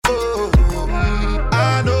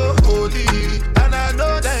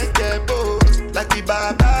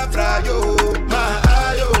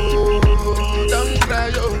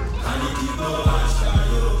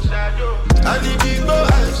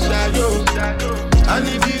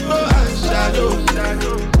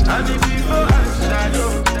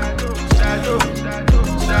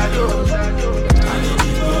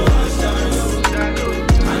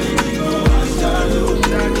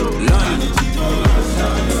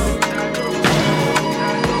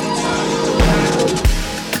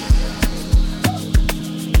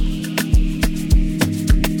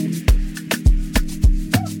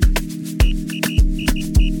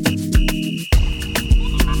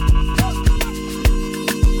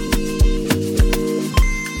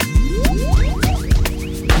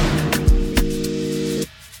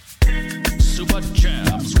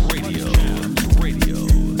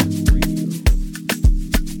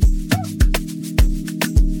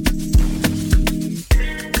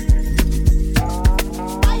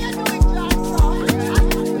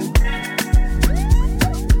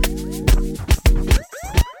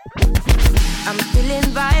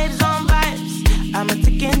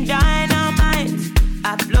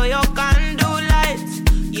I blow your candle lights.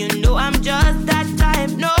 You know I'm just that type.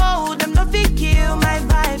 No, them no fit kill my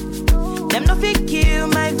vibe. Them no fit kill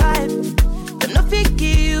my vibe. Them no fit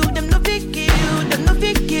kill. Them no fit kill. Them no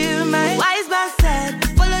fit kill my. Wise man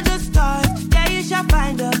said, follow the stars. Yeah, you shall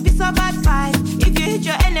find a piece of advice. If you hit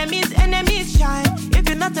your enemies, enemies shine. If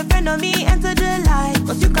you're not a friend of me, enter the light.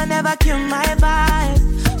 Cause you can never kill my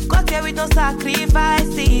vibe. Got here with no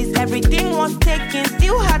sacrifices. Everything was taken,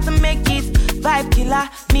 still had to make it. Vibe killer,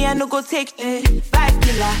 me I no go take it. Vibe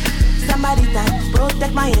killer, somebody that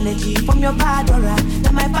protect my energy from your bad aura.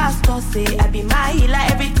 That my pastor say I be my healer,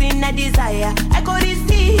 everything I desire. I go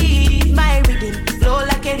receive my rhythm, flow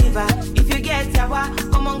like a river. If you get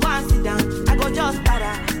yawa, come on go and sit down. I go just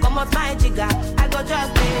para, come out my jigger. I go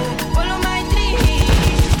just follow my dream.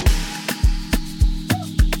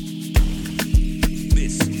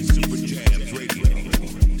 This is Super Jamz Radio.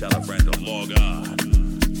 Tell a friend to log on.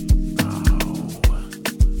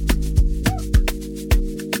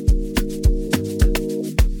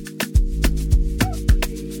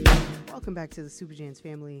 Welcome back to the Super Jamz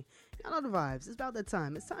family. Y'all know the vibes. It's about that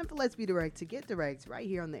time. It's time for Let's Be Direct to get direct right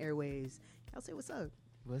here on the airways. Y'all say what's up.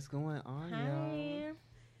 What's going on, Hi. y'all?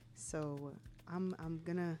 So I'm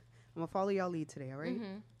gonna follow y'all lead today, all right?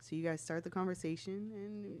 Mm-hmm. So you guys start the conversation,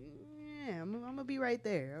 and yeah, I'm gonna be right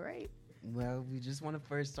there, all right? Well, we just want to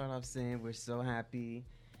first start off saying we're so happy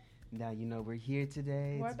that, we're here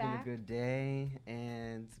today. We're It's back. been a good day,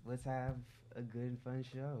 and let's have a good and fun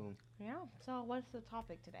show. Yeah. So what's the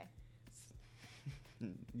topic today?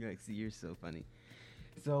 You're so funny.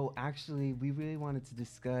 So actually, we really wanted to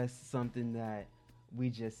discuss something that we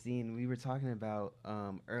just seen. We were talking about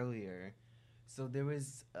earlier. So there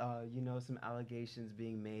was, some allegations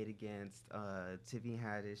being made against Tiffany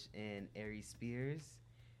Haddish and Aries Spears.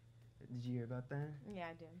 Did you hear about that? Yeah,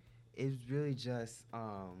 I did. It's really just,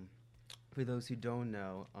 for those who don't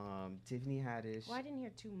know, Tiffany Haddish. Well, I didn't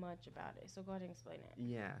hear too much about it, so go ahead and explain it.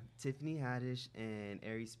 Yeah, Tiffany Haddish and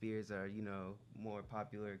Aries Spears are, more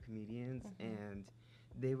popular comedians, and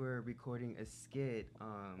they were recording a skit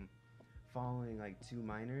following like two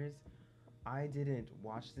minors. I didn't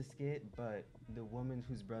watch the skit, but the woman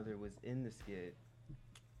whose brother was in the skit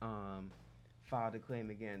filed a claim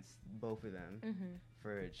against both of them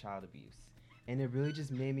for child abuse. And it really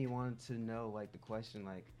just made me want to know, like, the question,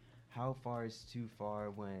 like, how far is too far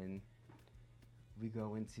when we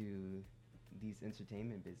go into these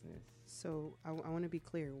entertainment business? So I want to be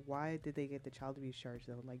clear. Why did they get the child abuse charge,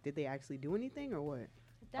 though? Like, did they actually do anything or what?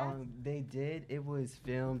 They did. It was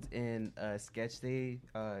filmed in a sketch they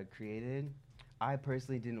created. I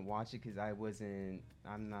personally didn't watch it because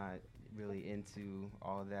I'm not really into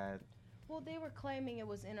all that. Well, they were claiming it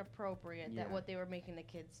was inappropriate that what they were making the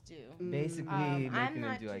kids do. Basically, I'm making them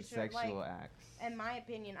not do too like sure, sexual acts. In my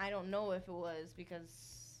opinion, I don't know if it was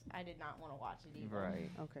because I did not want to watch it either. Right.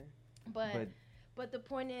 Okay. But the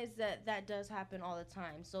point is that does happen all the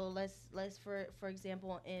time. So let's for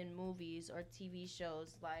example, in movies or TV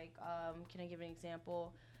shows, like can I give an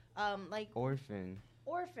example? Like Orphan.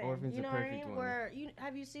 Orphan's you know a what I perfect mean? one. Where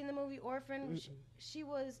have you seen the movie Orphan?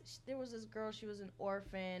 There was this girl. She was an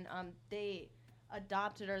orphan. They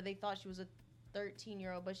adopted her. They thought she was a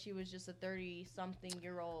 13-year-old, but she was just a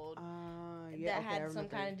 30-something-year-old that had some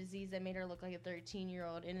kind of disease that made her look like a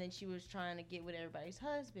 13-year-old. And then she was trying to get with everybody's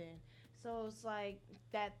husband. So it's like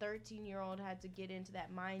that 13-year-old had to get into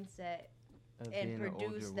that mindset and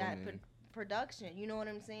produce that production. You know what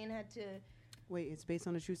I'm saying? Had to. Wait, it's based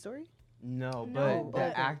on a true story? No, No, but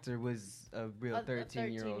the actor was a real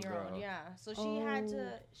 13-year-old girl. Yeah. So she had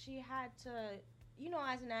to,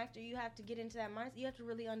 as an actor, you have to get into that mindset. You have to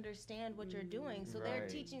really understand what you're doing. So they're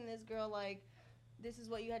teaching this girl, like, this is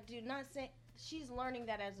what you have to do. Not saying she's learning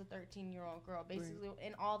that as a 13-year-old girl, basically,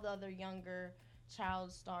 and all the other younger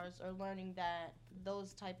child stars are learning that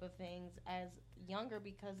those type of things as younger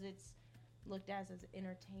because it's looked at as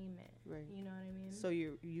entertainment. Right. You know what I mean? So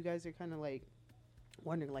you guys are kind of like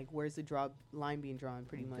wondering, like, where's the line being drawn,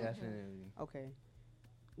 pretty much. Definitely. Okay.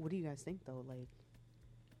 What do you guys think, though? Like,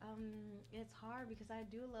 it's hard because I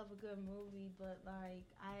do love a good movie, but like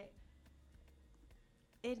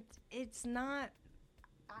it's not.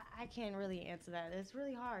 I can't really answer that. It's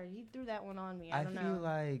really hard. You threw that one on me. I don't know. I feel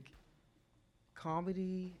like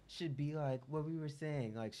comedy should be like what we were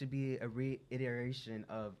saying, like should be a reiteration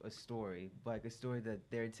of a story, like a story that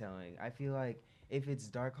they're telling. I feel like if it's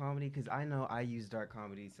dark comedy, because I know I use dark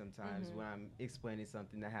comedy sometimes when I'm explaining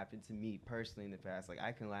something that happened to me personally in the past, like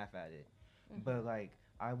I can laugh at it, but like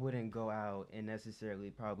I wouldn't go out and necessarily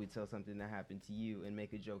probably tell something that happened to you and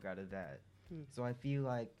make a joke out of that. So I feel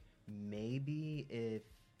like maybe if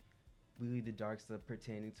really the dark stuff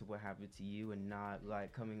pertaining to what happened to you, and not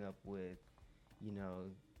like coming up with, you know,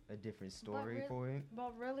 a different story for it.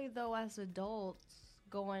 But really, though, as adults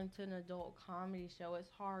going to an adult comedy show,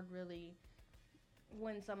 it's hard, really,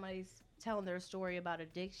 when somebody's telling their story about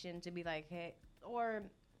addiction to be like, hey, or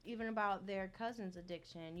even about their cousin's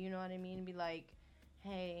addiction, you know what I mean? Be like,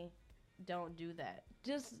 hey, don't do that.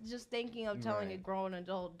 Just thinking of telling a Right. grown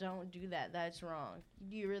adult, don't do that. That's wrong.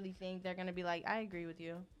 Do you really think they're gonna be like, I agree with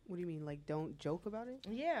you? What do you mean? Like, don't joke about it?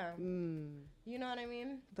 Yeah. Mm. You know what I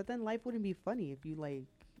mean? But then life wouldn't be funny if you like,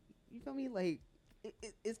 you feel me? Like,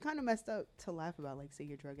 it's kind of messed up to laugh about, like, say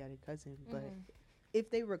your drug addict cousin, but if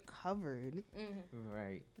they recovered,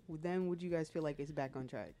 Right. then would you guys feel like it's back on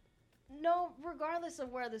track? No, regardless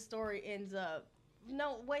of where the story ends up.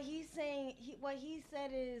 No, what he's saying, what he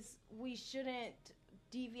said is we shouldn't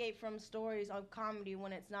deviate from stories of comedy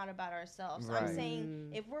when it's not about ourselves. I'm Right.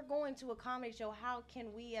 saying if we're going to a comedy show, how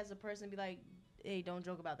can we as a person be like, hey, don't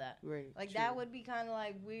joke about that? Right. Like, true. that would be kind of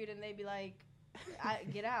like weird, and they'd be like,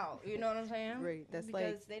 get out. You know what I'm saying? Right, that's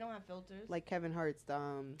because like- they don't have filters. Like Kevin Hart's,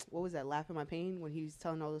 what was that? Laugh at My Pain, when he was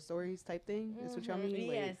telling all the stories type thing. That's what y'all mean?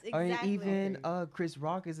 Like, Yes, Or exactly. even Chris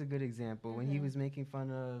Rock is a good example. When he Mhm. was making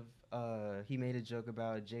fun of, he made a joke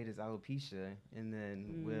about Jada's alopecia, and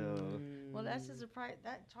then Well, that's just a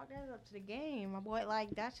chalk that up to the game, my boy.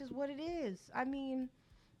 Like, that's just what it is. I mean,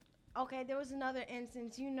 okay, there was another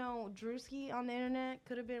instance. You know, Drewski on the internet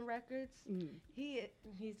could have been records.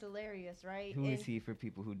 He's hilarious, right? who is he for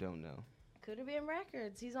people who don't know? Could have been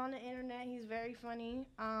records. He's on the internet. He's very funny.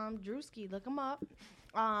 Drewski, look him up.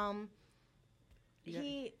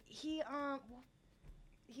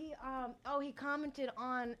 He commented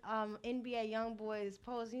on NBA YoungBoy's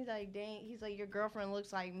post. He's like, dang, he's like, your girlfriend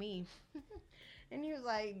looks like me. And he's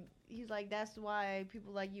like, that's why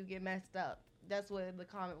people like you get messed up. That's what the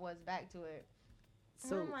comment was back to it.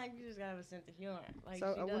 So, And I'm like, you just gotta have a sense of humor. Like,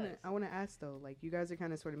 so she I does. want to ask though, like, you guys are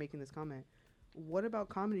kind of sort of making this comment. What about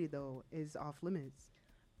comedy though is off limits?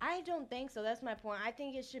 I don't think so. That's my point. I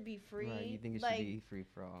think it should be free. Right, you think it like, should be free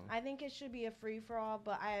for all? I think it should be a free for all,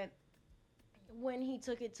 but when he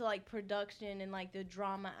took it to like production and like the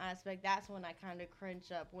drama aspect, that's when I kind of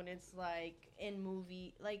cringe up when it's like in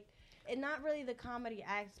movie, like, and not really the comedy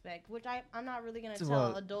aspect, which I'm not really gonna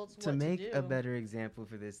tell adults what to make do. a better example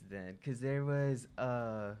for this then, because there was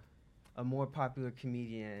a more popular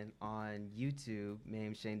comedian on YouTube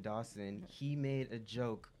named Shane Dawson. He made a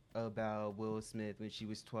joke about Will Smith when she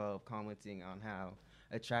was 12, commenting on how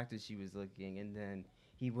attractive she was looking, and then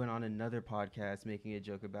he went on another podcast making a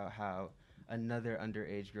joke about how another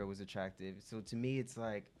underage girl was attractive. So to me, it's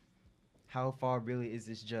like, how far really is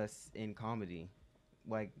this just in comedy?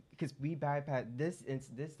 Like, because we bypass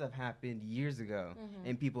this stuff happened years ago,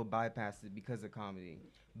 and people bypassed it because of comedy.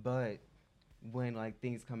 But when like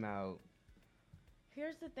things come out,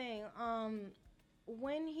 Here's the thing.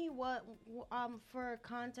 When he was for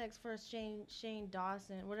context for Shane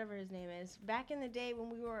Dawson, whatever his name is, back in the day when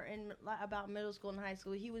we were in about middle school and high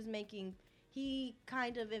school, he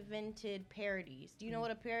kind of invented parodies. Do you know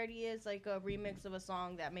what a parody is? Like a remix of a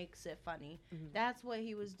song that makes it funny. That's what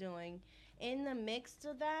he was doing. In the mix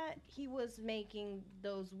to that, he was making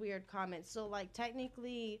those weird comments. So like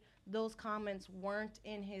technically those comments weren't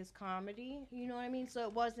in his comedy. You know what I mean? So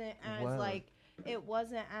it wasn't as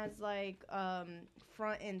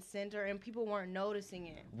front and center, and people weren't noticing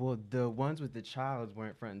it. well, the ones with the child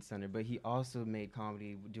weren't front and center, but he also made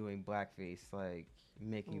comedy doing blackface, like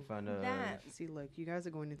making fun of. That. See, look, you guys are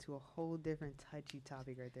going into a whole different touchy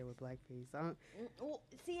topic right there with blackface. Well,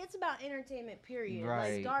 see, it's about entertainment, period.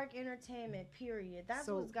 Right. Like dark entertainment, period. That's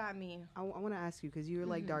So, what's got me. I want to ask you, because you're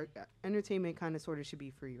like dark entertainment kind of sort of should be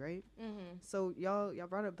free, right? So y'all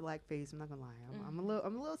brought up blackface. I'm not gonna lie, I'm a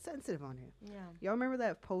little sensitive on it. Yeah. Y'all remember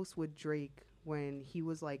that post with Drake when he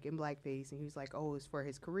was like in blackface and he was like, oh, it's for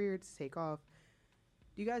his career to take off.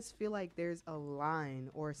 Do you guys feel like there's a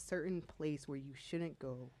line or a certain place where you shouldn't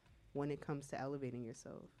go when it comes to elevating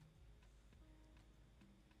yourself?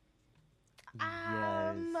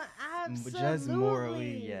 Yes. Absolutely. Just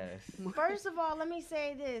morally, yes. First of all, let me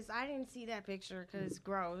say this. I didn't see that picture because it's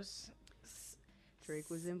gross. Drake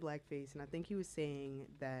was in blackface, and I think he was saying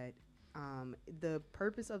that the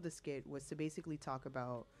purpose of the skit was to basically talk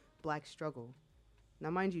about black struggle. Now,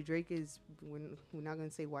 mind you, Drake is, we're not going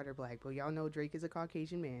to say white or black, but y'all know Drake is a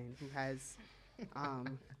Caucasian man who has,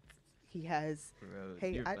 he has, Bro, hey,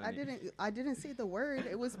 you're I funny. didn't say the word.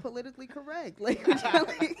 It was politically correct. Like,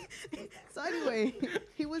 so anyway,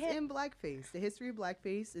 he was in blackface. The history of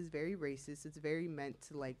blackface is very racist. It's very meant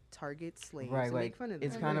to like target slaves Right, and like make fun of them.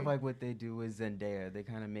 it's kind of like what they do with Zendaya. They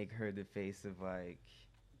kind of make her the face of like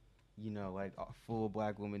like full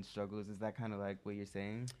black woman struggles. Is that kind of like what you're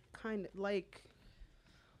saying? Kind of like.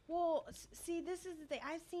 Well, see, this is the thing.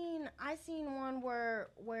 I seen one where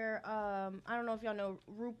I don't know if y'all know,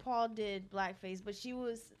 RuPaul did blackface, but he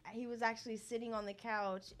was actually sitting on the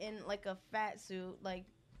couch in like a fat suit, like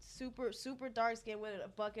super dark skin with a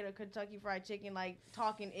bucket of Kentucky Fried Chicken, like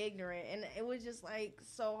talking ignorant, and it was just like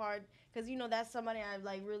so hard because that's somebody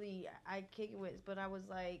I kick it with, but I was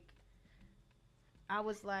like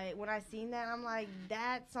when I seen that, I'm like,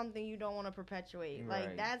 that's something you don't want to perpetuate. Right.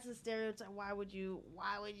 Like that's a stereotype. Why would you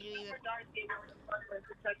even?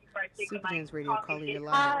 Super Jamz Radio, calling you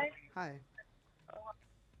live. Hi.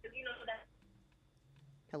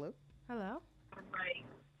 Hello. Hello.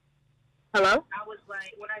 Hello?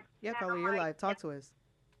 Yeah, caller, you're live. Talk to us.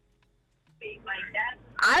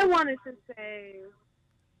 I wanted to say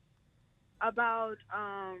about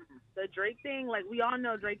the Drake thing. Like, we all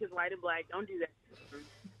know Drake is white and black. Don't do that.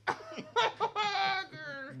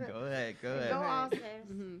 Go ahead. Go Austin.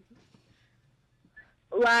 Mm-hmm.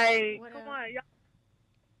 Like, What come up? on, y'all.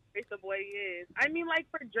 It's the way he is. I mean, like,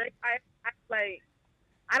 for Drake,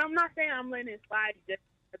 I'm not saying I'm letting it slide just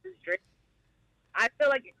because it's Drake. I feel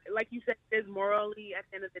like you said, it's morally, at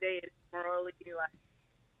the end of the day, it's morally, like,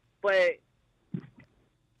 but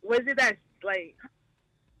was it that, like,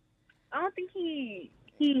 I don't think he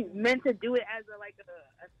meant to do it as a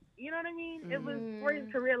you know what I mean? It was for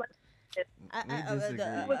his career, like, I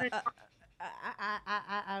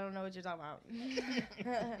don't know what you're talking about.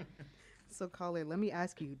 So, caller, let me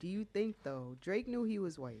ask you: do you think though Drake knew he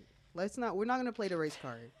was white? We're not gonna play the race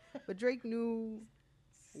card, but Drake knew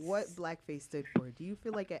what blackface stood for. Do you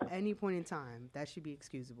feel like at any point in time that should be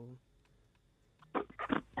excusable? I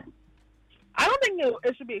don't think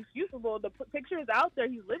it should be excusable. The picture is out there.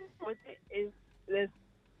 He's living with it. Is this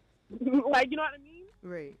like, you know what I mean?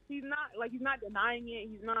 Right. He's not denying it.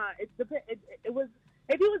 He's not. It was,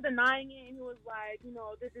 if he was denying it and he was like,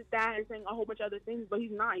 this is that and saying a whole bunch of other things, but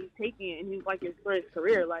he's not. He's taking it and he's like, it's for his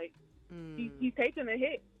career. Like he's taking a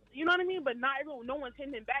hit. You know what I mean? But no one's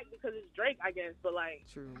hitting him back because it's Drake, I guess. But like,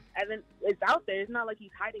 True. And then it's out there. It's not like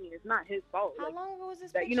he's hiding it. It's not his fault. How Like, long ago was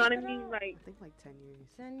this? that, you know what I picture mean? put out? Like, I think like 10 years.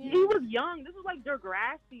 10 he years. was young. This was like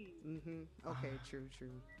Degrassi. Mm-hmm. Okay. True.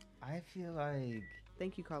 I feel like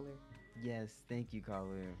Thank you, caller. yes, thank you,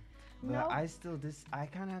 caller. But No. I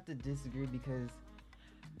kind of have to disagree because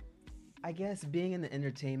I guess being in the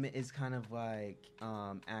entertainment is kind of like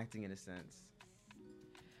acting in a sense.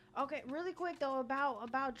 Okay, really quick though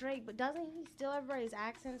about Drake, but doesn't he still have his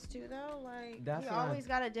accents too though? Like That's he's what always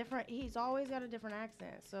got a different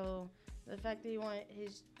accent. So the fact that he wanted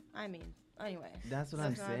anyway. That's what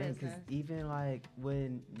I'm saying, because even like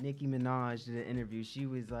when Nicki Minaj did an interview, she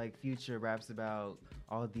was like, Future raps about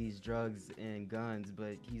all these drugs and guns,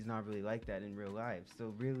 but he's not really like that in real life.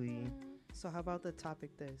 So really, So how about the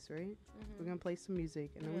topic this, right? Mm-hmm. We're gonna play some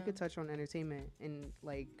music and then we Yeah. could touch on entertainment and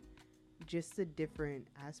like just the different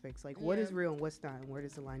aspects, like what Yeah. is real and what's not, and where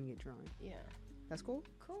does the line get drawn. Yeah. That's cool.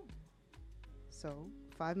 Cool. So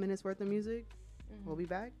 5 minutes worth of music. Mhm. We'll be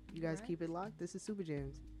back. You guys Alright. keep it locked. This is Super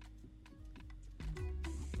Jamz.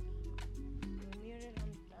 You're muted.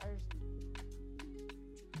 I'm thirsty.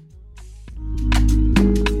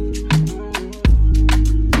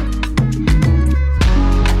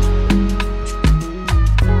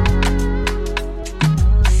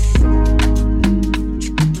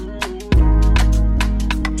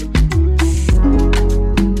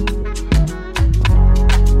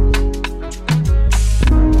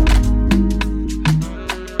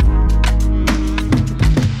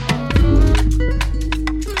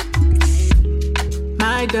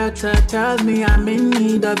 My doctor tells me I'm in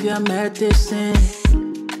need of your medicine.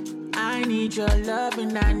 I need your love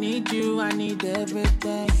and I need you, I need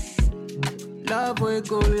everything. Love will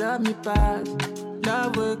go love me back.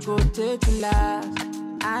 Love will go take you last.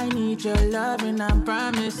 I need your love and I'm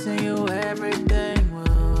promising you everything.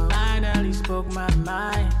 Well, finally spoke my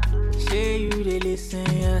mind. Say you they listen,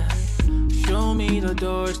 yeah. Show me the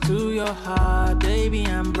doors to your heart, baby,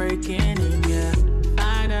 I'm breaking in, yeah.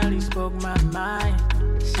 Finally spoke my mind.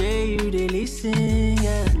 Say you they listen,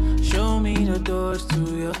 yeah. Show me the doors to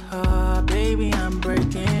your heart, baby, I'm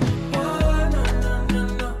breaking in, yeah. Oh, no, no, no,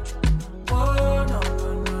 no. Oh, no,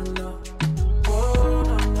 no, no, no. Oh,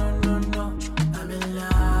 no, no, no, no. I'm in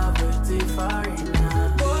love with you for you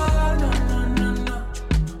now. Oh, no, no, no, no.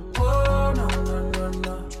 Oh, no, no, no,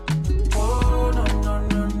 no. Oh, no, no,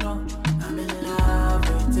 no, no. I'm in love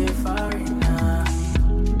with you for you now.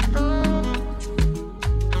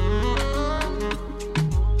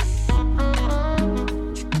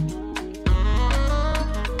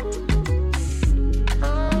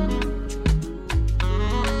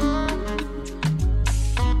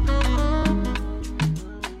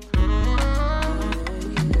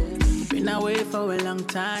 it for a long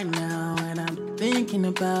time now, and I'm thinking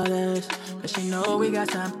about us. Cause you know we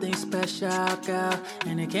got something special, girl,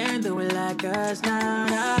 and they can't do it like us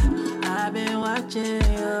now. I've been watching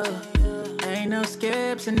you. Ain't no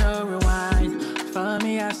skips and no rewind. Follow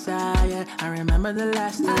me outside, yeah. I remember the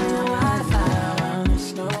last time I found the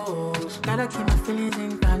snow. Gotta keep my feelings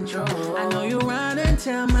in control. I know you run and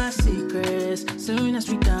tell my secrets. Soon as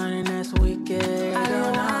we done and that's wicked. I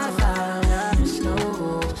don't know if I the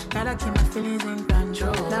snow. Gotta keep my feelings in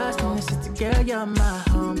control. Last time we sit together, you're my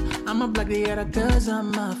home. I'ma block the other girls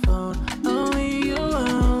on my phone. Only you,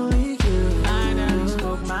 only you. I done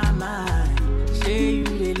spoke my mind. Say you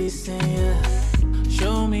did listen, yeah.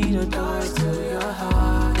 Show me the doors to your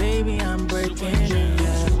heart. Baby, I'm breaking it,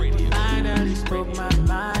 yeah. I done spoke my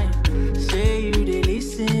mind. Say you did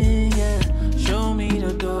listen, yeah. Show me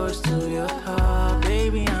the doors to your heart.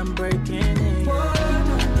 Baby, I'm breaking it, yeah.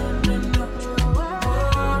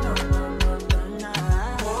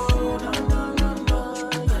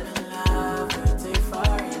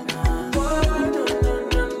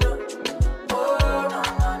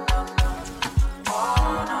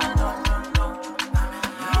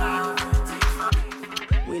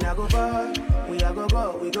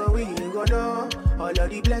 All of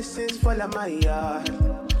the blessings fall on my yard.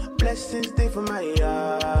 Blessings stay for my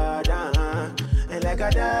yard. And like a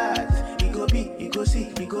that, you go be, you go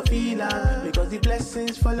see, you go feel because the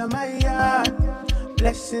blessings fall on my yard.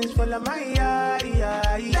 Blessings fall on my yard.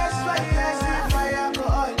 That's why I say fire go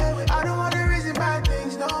all. I don't wanna reason bad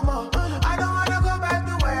things no more. I don't wanna go back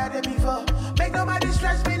to where I did before. Make nobody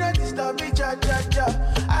stress me, not disturb me, cha.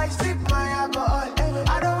 I sip my alcohol.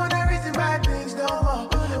 I don't wanna reason bad things no more.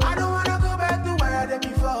 I don't wanna go back to where I did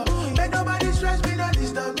before. Make nobody stress me, not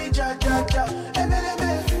disturb me, cha.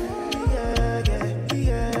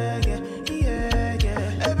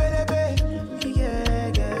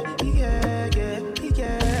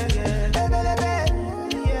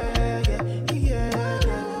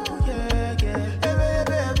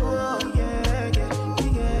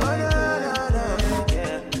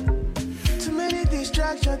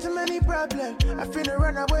 Too many problems. I finna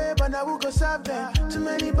run away, but I will go solve them. Too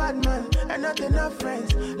many bad men and not enough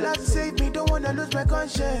friends. Lord save me, don't wanna lose my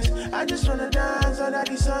conscience. I just wanna dance under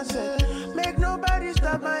the sunset. Make nobody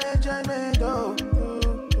stop my enjoyment. Oh.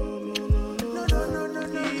 No.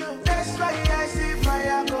 That's why I see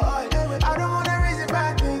fire go all. I don't wanna reason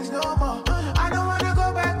bad things no more. I don't wanna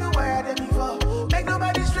go back to where I did before. Make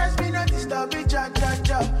nobody stress me, not disturb me, cha.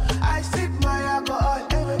 I sip my alcohol.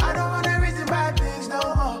 I don't wanna reason bad things no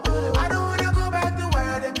more. I don't wanna go back to where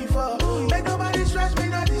I did before. Make nobody stress me,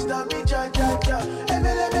 not disturb me, cha.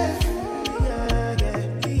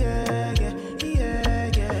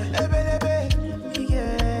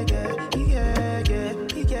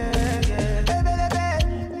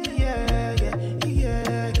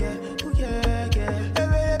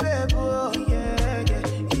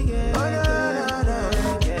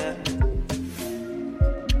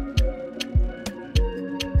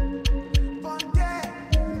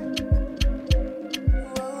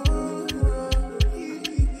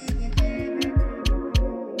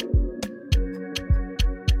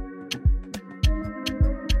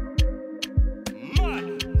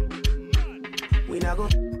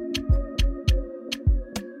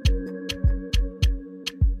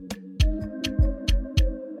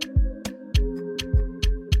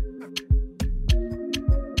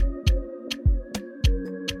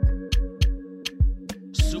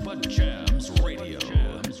 Supa Jamz Radio.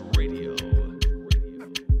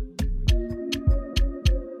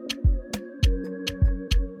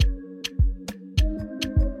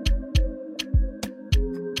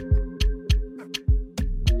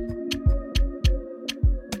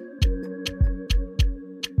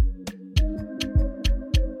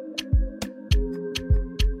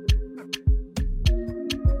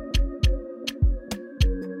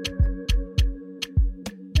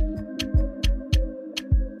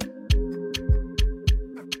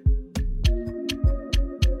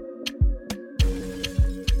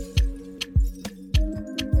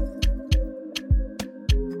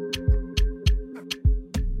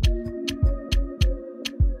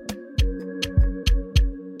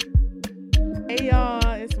 Hey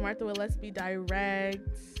y'all, it's Martha with Let's Be Direct.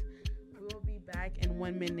 We will be back in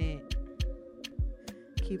 1 minute.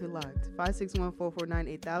 Keep it locked.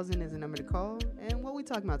 561-449-8000 is the number to call. And what we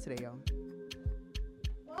talking about today, y'all?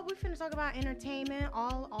 Well, we're finna talk about entertainment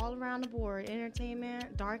all around the board.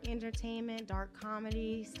 Entertainment, dark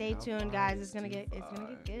comedy. Stay tuned, guys. It's gonna get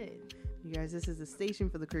good. You guys, this is the station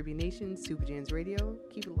for the Caribbean Nation, Supa Jamz Radio.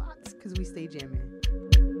 Keep it locked, because we stay jamming.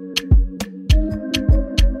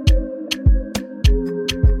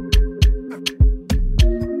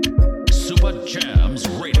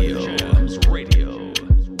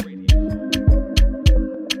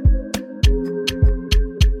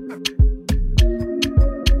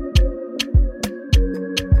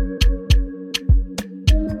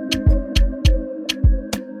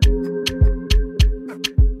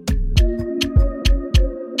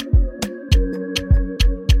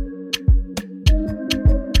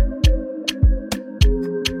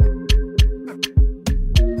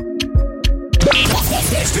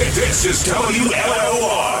 This is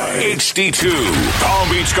WLOY HD2 Palm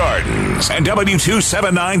Beach Gardens and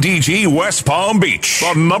W279DG West Palm Beach,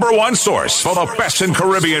 the #1 source for the best in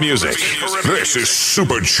Caribbean music. This is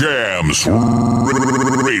Super Jamz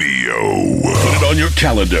Radio. Put it on your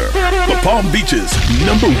calendar. The Palm Beach's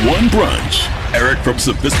 #1 brunch. Eric from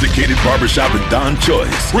Sophisticated Barbershop and Don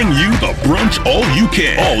Choice bring you the brunch all you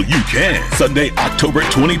can. All you can. Sunday, October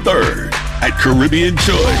 23rd at Caribbean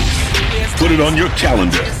Choice. Put it on your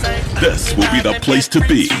calendar. This will be the place to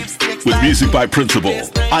be. With music by Principal,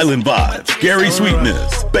 Island Vibes, Gary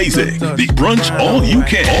Sweetness, Basic. The brunch all you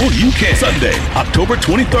can. All you can. Sunday, October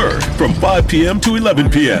 23rd from 5 p.m. to 11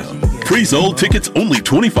 p.m. Pre-sold tickets only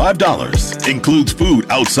 $25. Includes food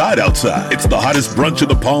outside. It's the hottest brunch in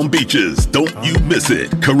the Palm Beaches. Don't you miss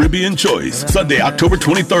it. Caribbean Choice. Sunday, October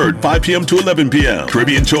 23rd, 5 p.m. to 11 p.m.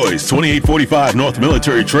 Caribbean Choice, 2845 North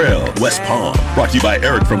Military Trail, West Palm. Brought to you by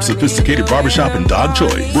Eric from Sophisticated Barbershop and Don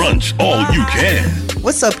Choice. Brunch all you can.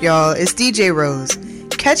 What's up, y'all? It's DJ Rose.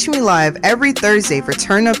 Catch me live every Thursday for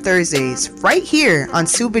Turn Up Thursdays right here on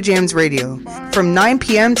Super Jamz Radio from 9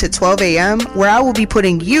 p.m. to 12 a.m. where I will be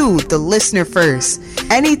putting you, the listener, first.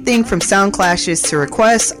 Anything from sound clashes to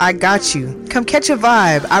requests, I got you. Come catch a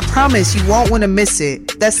vibe. I promise you won't want to miss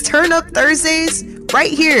it. That's Turn Up Thursdays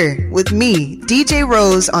right here with me, DJ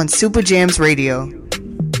Rose on Super Jamz Radio.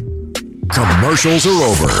 Commercials are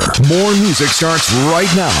over. More music starts right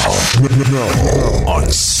now on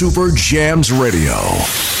Super Jamz Radio.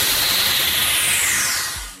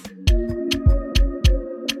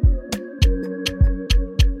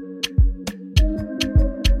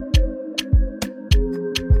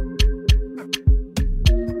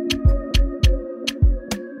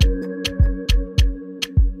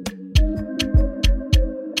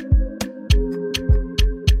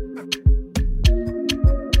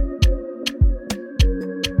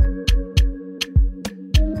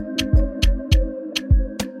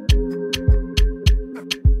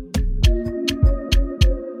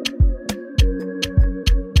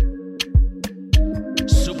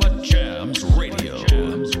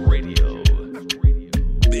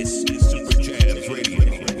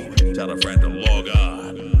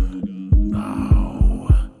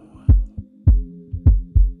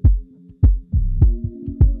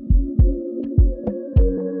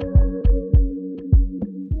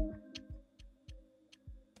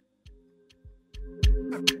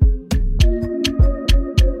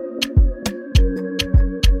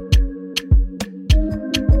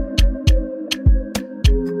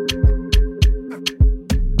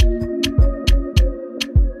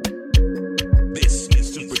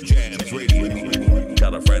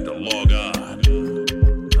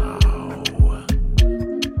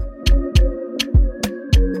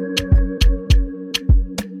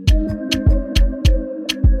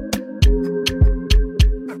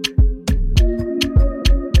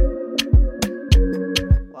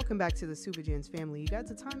 Back to the Super Jamz family. You guys,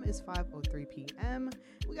 the time is 5:03 p.m.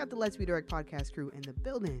 We got the Let's Be Direct podcast crew in the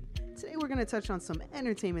building. Today we're going to touch on some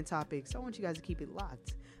entertainment topics, so I want you guys to keep it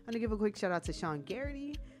locked. I'm going to give a quick shout out to Sean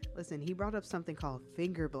Garrity. Listen, he brought up something called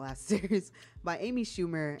Finger Blasters by Amy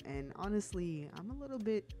Schumer, and honestly, I'm a little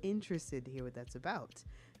bit interested to hear what that's about.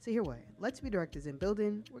 So here what, Let's Be Direct is in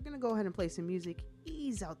building. We're going to go ahead and play some music,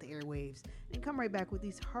 ease out the airwaves, and come right back with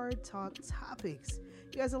these hard talk topics.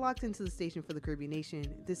 You guys are locked into the station for the Caribbean Nation.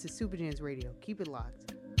 This is Super Jamz Radio. Keep it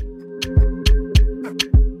locked.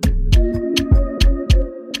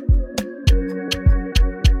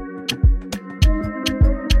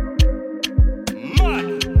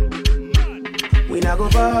 We not go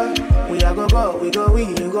far, we are go, we go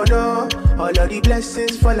win, you go know. All of the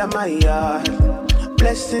blessings fall on my yard.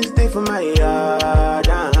 Blessings stay for my yard,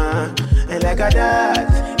 And like a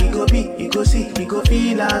that, you go be, you go see, you go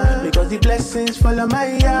feel because the blessings fall on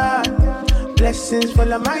my yard. Blessings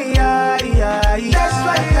fall on my yard, That's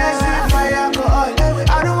why blessings my alcohol.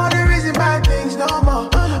 I don't wanna reason bad things no more.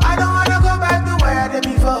 I don't wanna go back to where I did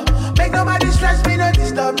before. Make nobody stress me, no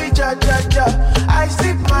disturb me, cha. I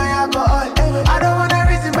sip my alcohol. I don't wanna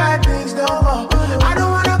reason bad things no more. I don't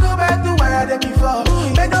wanna go back to where I did before.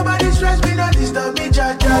 Make nobody stress me, no disturb me,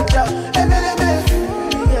 cha.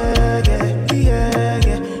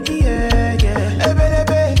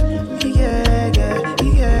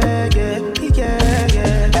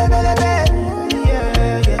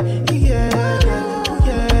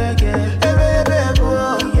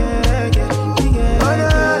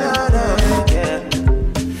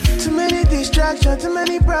 Too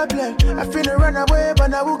many problems. I finna run away,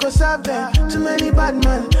 but I will go solve them. Too many bad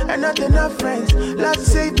men and not enough friends. Lord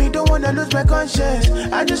save me, don't wanna lose my conscience.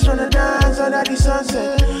 I just wanna dance under the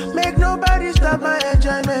sunset. Make nobody stop my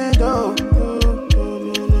enjoyment. Oh.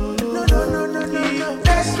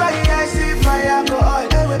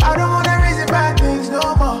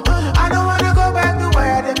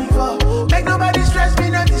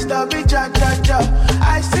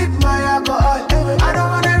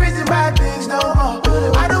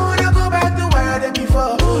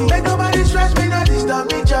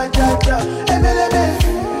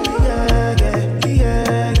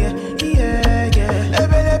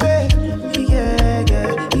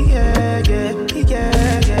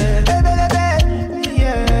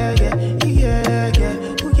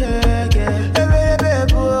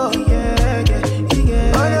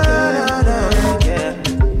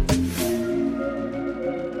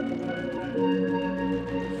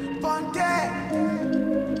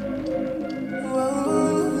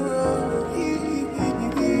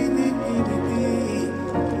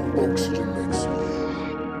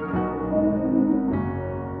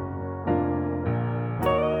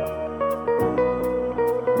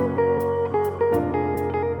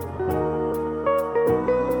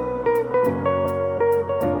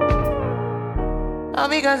 All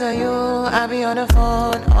because of you, I be on the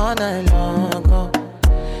phone all night long. Oh.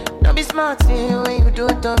 Don't be smart when you do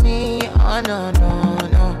it to me. Oh no, no,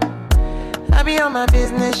 no. I be on my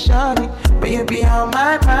business, shawty, but you be on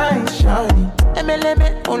my mind, shawty.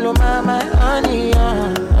 MLM, all my honey,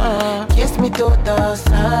 Kiss me to the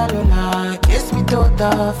cellular, kiss me to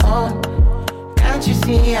the phone. Can't you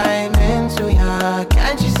see I'm into ya?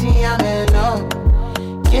 Can't you see I'm in love?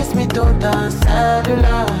 Kiss me to the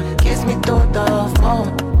cellular, kiss me to the phone.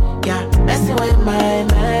 Yeah, messing with my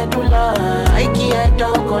medulla. I can't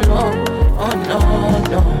talk alone. Oh no,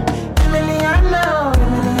 no. Emiliano,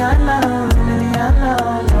 Emiliano, Emiliano,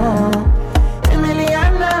 no.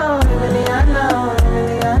 Emiliano, Emiliano,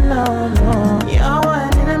 Emiliano, no. You're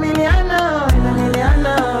one in Emiliano,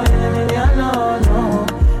 Emiliano, Emiliano, no.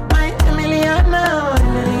 My Emiliano,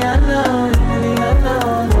 Emiliano, Emiliano,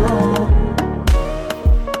 no.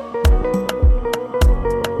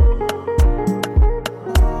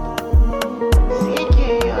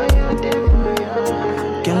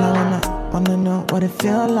 Girl, I wanna know what it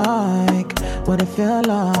feel like, what it feel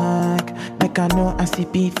like. Like I know I see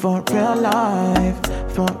beat for real life,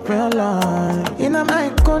 for real life. In my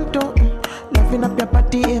condo, loving up your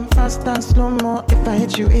body in fast and slow-mo. If I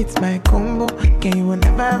hit you, it's my combo. Can you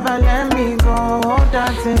never ever let me go?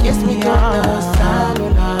 Dancing kiss me to the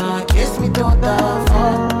cellular, kiss me to the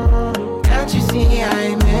phone. Can't you see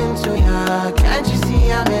I'm into ya? Can't you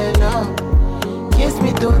see I'm in love? Kiss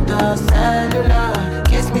me to the cellular,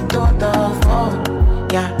 kiss me to the phone.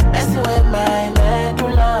 Yeah, messing with my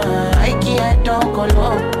medulla. I can't talk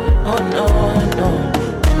alone. Oh no, no.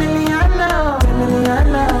 Emiliano,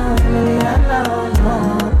 Emiliano, Emiliano, no.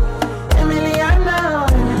 Emiliano,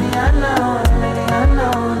 Emiliano, Emiliano,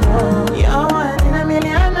 no. You're one in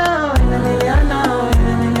Emiliano, Emiliano,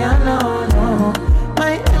 Emiliano, no.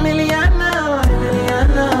 My Emiliano,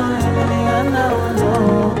 Emiliano, Emiliano, no.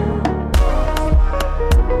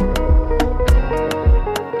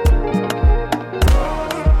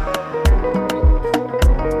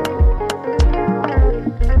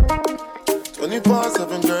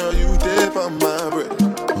 Girl, you dip on my bread.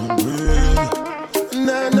 And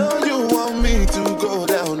I know you want me to go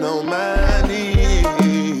down on my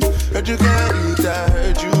knees. Heard you can't eat, I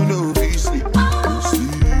heard you know be sleep.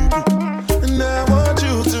 And I want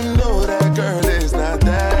you to know that girl is not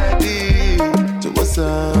that deep. So what's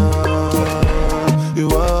up? You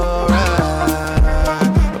alright?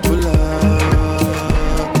 I pull up,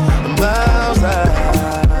 I'm outside.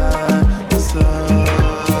 What's up?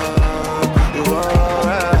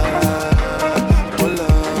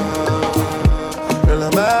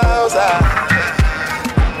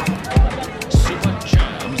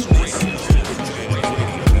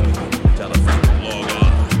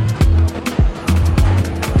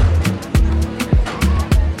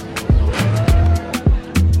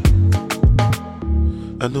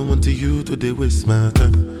 I don't want to you to they waste my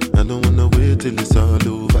time. I don't wanna wait till it's all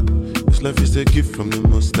over. This life is a gift from the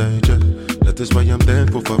Most High Jah. That is why I'm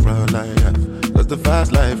thankful for all I have. Cause the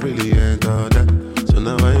fast life really ain't all that. So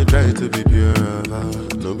now I try to be pure of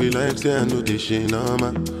heart. No be like say I know this shit no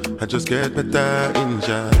man. I just get better in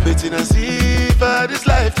Jah. Waiting and see for this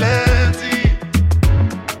life plenty.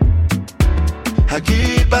 I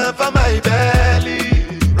keep on for my belly.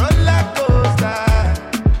 Roller coaster.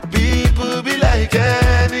 People be like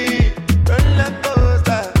any roller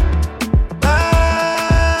coaster. My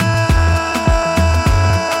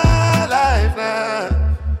life now,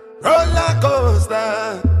 roller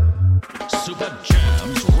coaster. Supa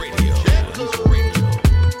Jamz Radio.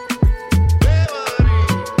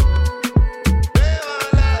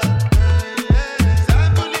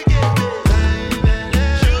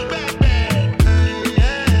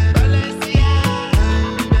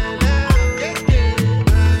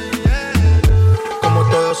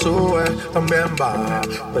 Sube, también baja,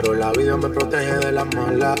 pero la vida me protege de las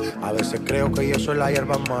malas. A veces creo que yo soy la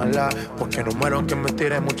hierba mala, porque no muero aunque me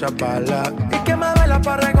tire muchas balas. Y que me duela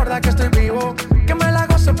para recordar que estoy vivo, que me la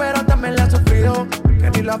gozo pero también la he sufrido, que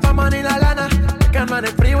ni la fama ni la lana me calman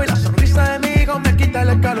el frío y la sonrisa de mi hijo me quita el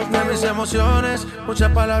escalofrío. De mis emociones, muchas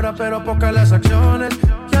palabras pero pocas las acciones.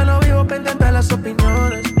 Ya no vivo pendiente de las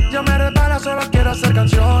opiniones, yo me resbalo, solo quiero hacer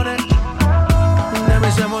canciones. De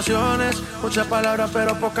mis emociones, muchas palabras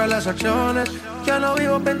pero pocas las acciones. Ya no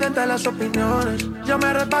vivo pendiente de las opiniones, yo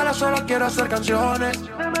me resbalo, solo quiero hacer canciones.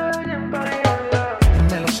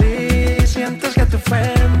 Dímelo si sientes que te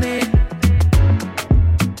ofendí.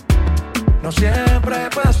 No siempre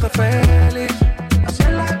puedo estar feliz. Así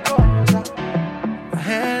es la cosa, la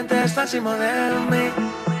gente está encima de mí.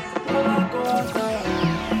 Toda cosa.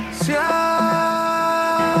 Si arriba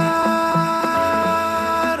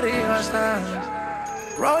estás,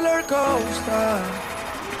 coaster.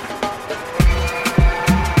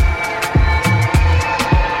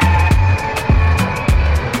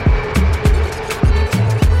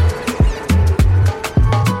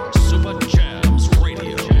 Supa Jamz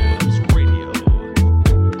Radio.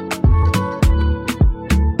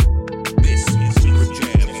 This is Supa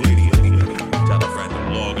Jamz Radio. Tell a friend to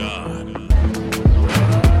log on.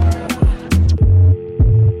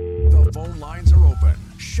 The phone lines are open.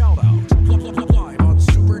 Shout out live on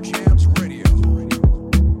Supa Jamz Radio.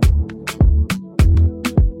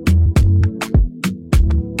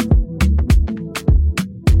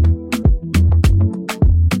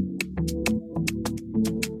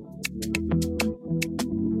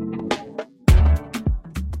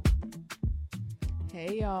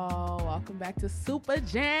 Hey y'all, welcome back to Supa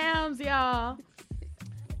Jamz, y'all.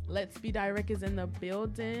 Let's Be Direct is in the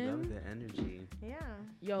building. Love the energy. Yeah.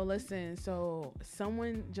 Yo, listen. So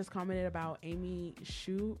someone just commented about Amy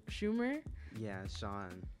Schumer. Yeah,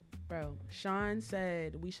 Sean. Bro, Sean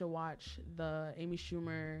said we should watch the Amy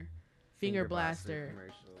Schumer Finger Blaster.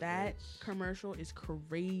 commercial. That which- commercial is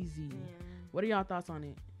crazy. What are y'all thoughts on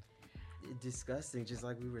it? disgusting, just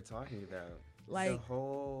like we were talking about. Like, the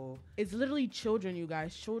whole it's literally children, you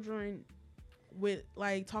guys. Children with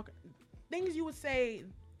like things you would say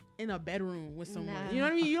in a bedroom with someone. Nah. You know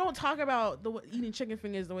what I mean? You don't talk about eating chicken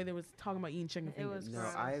fingers the way they was talking about eating chicken fingers. no,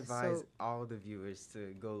 I advise all the viewers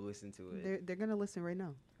to go listen to it. They're gonna listen right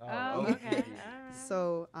now. Oh, okay.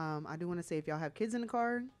 So I do want to say, if y'all have kids in the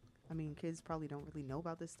car, I mean, kids probably don't really know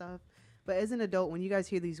about this stuff, but as an adult, when you guys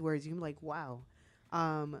hear these words, you're like, wow.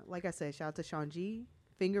 Like I said, shout out to Sean G.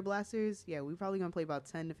 Finger blasters. Yeah, we're probably gonna play about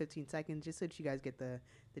 10 to 15 seconds just so that you guys get the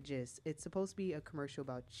gist. It's supposed to be a commercial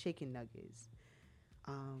about chicken nuggets.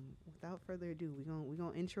 Without further ado, we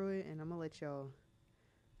gonna intro it, and I'm gonna let y'all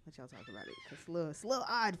talk about it, because it's a little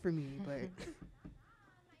odd for me, but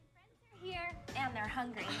Here and they're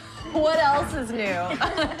hungry. What else is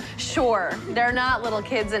new? Sure, they're not little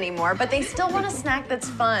kids anymore, but they still want a snack that's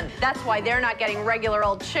fun. That's why they're not getting regular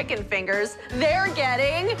old chicken fingers. They're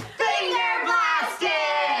getting Finger blasted!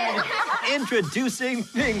 Introducing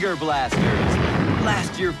Finger Blasters.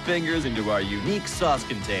 Blast your fingers into our unique sauce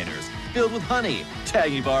containers filled with honey,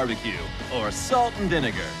 tangy barbecue, or salt and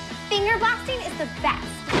vinegar. Finger blasting is the best.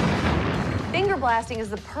 Finger blasting is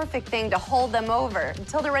the perfect thing to hold them over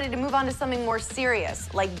until they're ready to move on to something more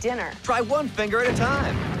serious, like dinner. Try one finger at a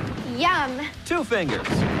time. Yum. 2 fingers.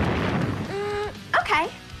 Okay.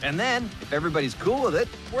 And then, if everybody's cool with it,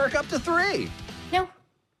 work up to 3. No,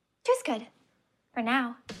 two's good. For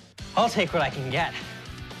now. I'll take what I can get.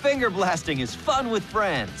 Finger blasting is fun with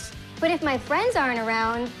friends. But if my friends aren't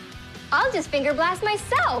around, I'll just finger blast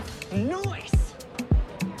myself. Nice.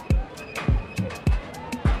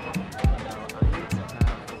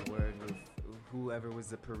 Whoever was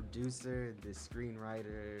the producer, the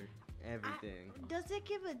screenwriter, everything. Does it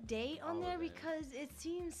give a date on there? Because it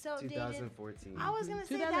seems so dated. 2014. I was gonna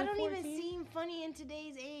say that don't even 2014? seem funny in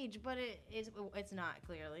today's age, but it's not,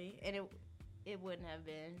 clearly, and it wouldn't have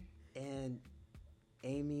been. And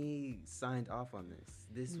Amy signed off on this.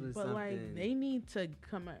 This was But something. like, they need to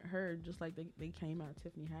come at her just like they came at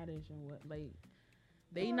Tiffany Haddish and what, like,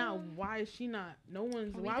 they not. Why is she not? No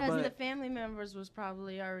one's. Why Because was the family members was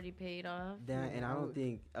probably already paid off. That, and I don't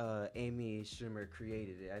think Amy Schumer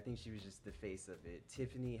created it. I think she was just the face of it.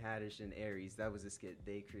 Tiffany Haddish and Aries, that was a skit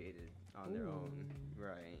they created on their own.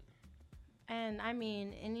 Right. And I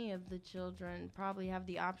mean, any of the children probably have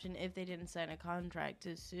the option, if they didn't sign a contract,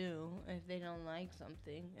 to sue if they don't like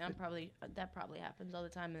something. And that probably happens all the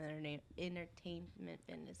time in the entertainment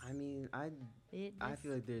business. I mean, I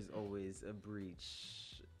feel like there's always a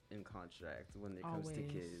breach in contract when it comes to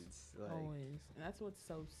kids. Like, always. And that's what's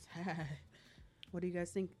so sad. what do you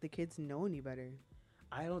guys think? The kids know any better?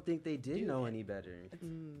 I don't think they did know any better.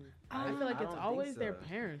 I feel like I it's don't always think their so.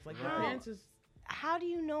 parents. Like, How? their parents is. How do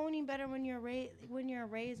you know any better when you're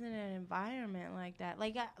raised in an environment like that?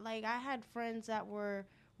 Like I had friends that were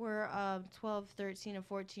 12, 13, and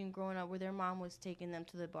 14 growing up, where their mom was taking them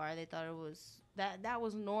to the bar. They thought it was that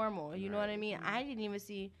was normal. You know what I mean? I didn't even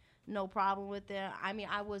see no problem with it. I mean,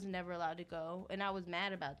 I was never allowed to go, and I was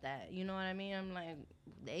mad about that. You know what I mean? I'm like,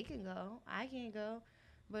 they can go, I can't go.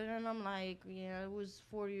 But then I'm like, it was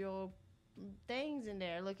 40-year-old things in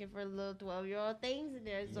there, looking for little 12-year-old things in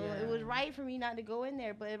there. So it was right for me not to go in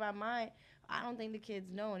there. But in my mind, I don't think the kids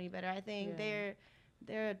know any better. I think they're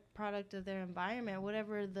a product of their environment.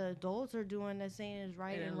 Whatever the adults are doing, they're saying is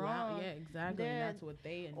right and wrong. Yeah, exactly. And that's what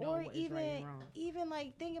they know Or what is right and wrong. even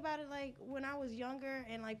like, think about it, like when I was younger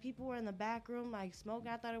and like people were in the back room like smoking.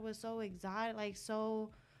 I thought it was so exotic, like so,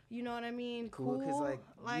 you know what I mean? Cool, 'cause,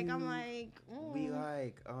 like, I'm like, we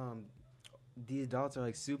like the adults are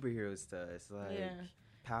like superheroes to us, like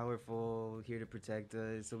powerful, here to protect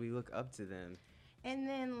us, so we look up to them. And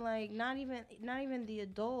then like not even the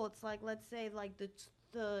adults, like let's say like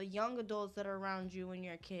the young adults that are around you and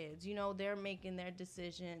your kids, you know, they're making their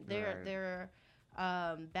decision, their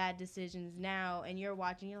bad decisions now, and you're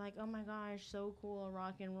watching, you're like, oh my gosh, so cool,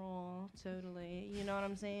 rock and roll, totally, you know what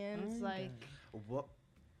I'm saying? It's like what.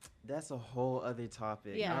 That's a whole other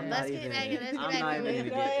topic. Yeah, I'm let's not get even, back. Let's I'm get not back even to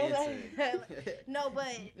gonna it. get into it. No, but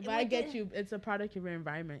I get you. It's a product of your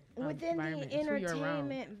environment. Within environment. the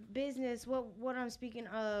entertainment business, what I'm speaking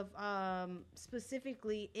of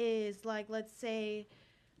specifically is like, let's say,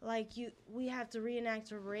 like we have to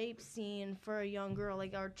reenact a rape scene for a young girl,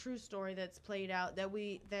 like our true story that's played out that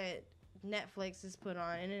Netflix has put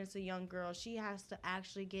on, and it's a young girl. She has to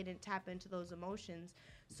actually tap into those emotions.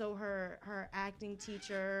 So her acting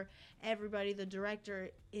teacher, everybody, the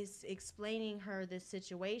director is explaining her this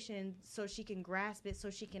situation so she can grasp it, so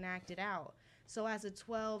she can act it out. So as a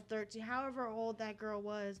 12, 13, however old that girl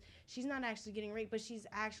was, she's not actually getting raped, but she's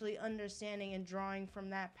actually understanding and drawing from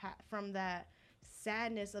that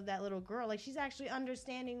sadness of that little girl. Like, she's actually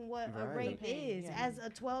understanding what a rape is. Yeah. As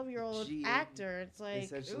a 12-year-old actor, it's like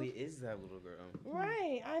essentially is that little girl.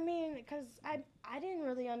 Right. I mean, because I didn't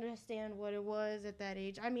really understand what it was at that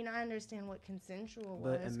age. I mean, I understand what consensual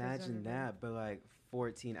was. But imagine that, but like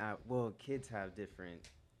 14 hours. Well, kids have different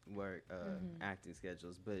work acting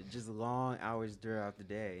schedules, but just long hours throughout the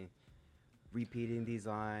day, repeating these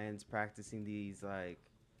lines, practicing these like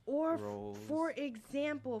roles. For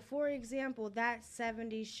example, that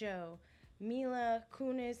 70s show, Mila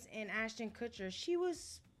Kunis and Ashton Kutcher, she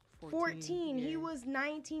was 14. He was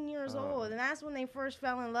 19 years old, and that's when they first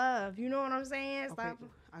fell in love. You know what I'm saying? Okay,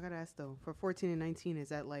 I gotta ask though, for 14 and 19, is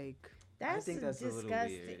that like... I think that's disgusting. A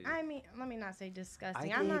little weird. I mean, let me not say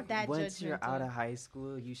disgusting. I'm not that judgmental. Once you're out of high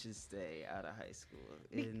school, you should stay out of high school,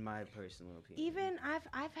 in my personal opinion. Even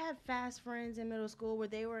I've had fast friends in middle school where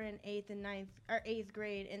they were in 8th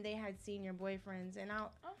grade, and they had senior boyfriends, and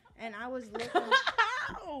I was looking.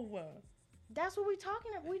 That's what we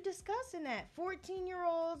talking about. We discussing that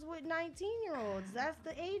 14-year-olds with 19-year-olds. That's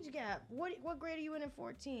the age gap. What grade are you in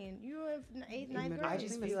 14? You in 8th, 9th grade? I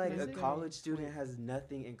just feel like a college student has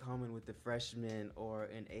nothing in common with the freshman or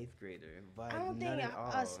an 8th grader. Like, I don't none think at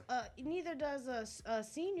all. Neither does a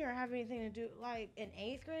senior have anything to do, like an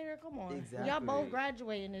 8th grader. Come on, exactly. Y'all both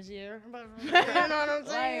graduating this year. But, you know what I'm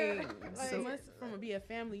saying? Like, so must be a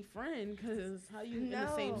family friend, because how you in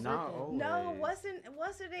the same circle? No, what's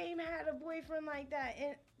her name had a boyfriend like that,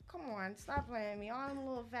 and come on, stop playing me. All them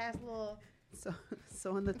little fast little.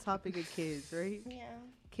 So on the topic of kids, right? Yeah.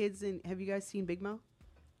 Kids, and have you guys seen Big Mouth?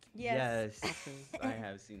 Yes. I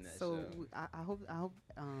have seen that show. So I hope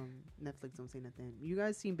Netflix don't say nothing. You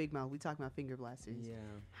guys seen Big Mouth? We talking about finger blasters. Yeah.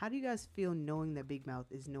 How do you guys feel knowing that Big Mouth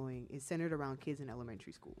is centered around kids in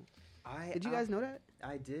elementary school? Did you guys know that?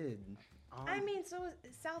 I did. I mean, so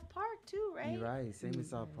is South Park too, right? You're right. Same with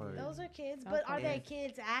South Park. Those are kids, but are they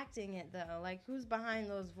kids acting it though? Like, who's behind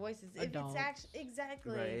those voices? Adults. If it's actually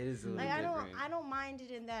exactly, right, it is a little different. I don't mind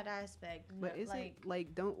it in that aspect. But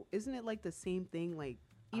isn't it like the same thing? Like,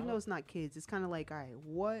 even though it's not kids, it's kind of like, all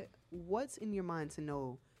right, what's in your mind to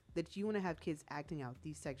know that you want to have kids acting out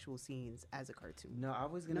these sexual scenes as a cartoon? No, I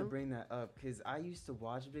was gonna bring that up because I used to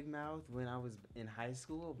watch Big Mouth when I was in high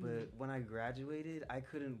school, but when I graduated, I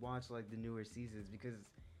couldn't watch like the newer seasons because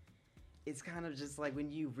it's kind of just like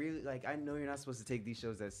when you really like. I know you're not supposed to take these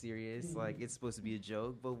shows as serious, like it's supposed to be a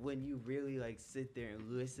joke, but when you really like sit there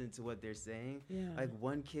and listen to what they're saying, like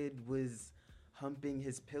one kid was humping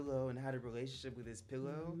his pillow and had a relationship with his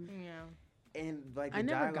pillow. Yeah. And like the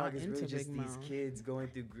dialogue is really just these kids going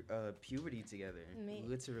through puberty together.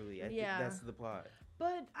 Literally, I think that's the plot.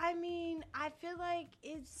 But I mean, I feel like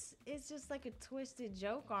it's just like a twisted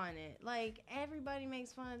joke on it. Like, everybody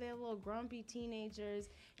makes fun of their little grumpy teenagers,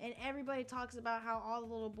 and everybody talks about how all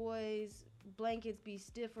the little boys' blankets be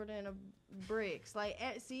stiffer than bricks. Like,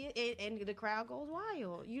 see it, and the crowd goes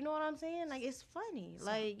wild. You know what I'm saying? Like, it's funny.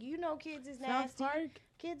 Like, kids is nasty. South Park?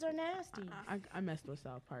 Kids are nasty. I messed with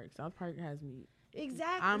South Park. South Park has me.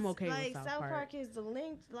 Exactly. I'm okay with South Park. South Park is the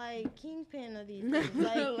linked, like, kingpin of these kids.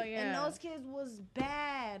 Like, and those kids was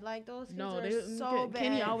bad. Like, those kids are so bad.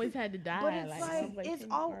 Kenny always had to die. But it's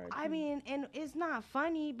it's all, I mean, and it's not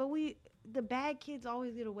funny, but the bad kids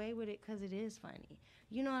always get away with it because it is funny.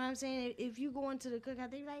 You know what I'm saying? If you go into the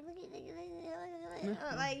cookout, they be like,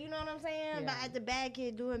 like, you know what I'm saying? Yeah. But the bad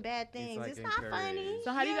kid doing bad things, it's not funny.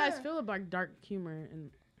 So how do you guys feel about dark humor?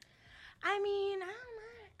 And I mean,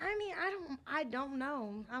 I don't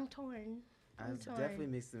know. I'm torn. I've definitely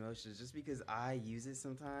mixed emotions just because I use it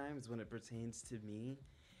sometimes when it pertains to me.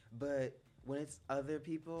 But when it's other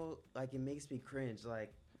people, like, it makes me cringe.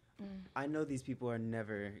 Like, I know these people are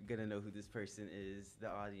never gonna know who this person is, the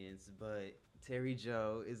audience, but Terry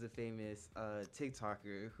Joe is a famous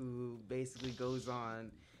TikToker who basically goes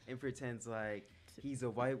on and pretends like he's a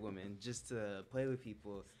white woman just to play with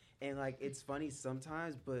people. And, like, it's funny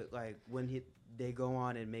sometimes, but, like, when they go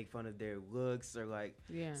on and make fun of their looks or, like,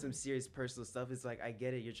 some serious personal stuff, it's like, I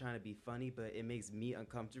get it, you're trying to be funny, but it makes me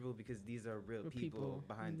uncomfortable because these are real people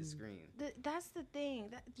behind the screen. That's the thing.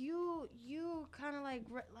 That you kind of like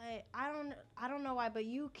I don't know why, but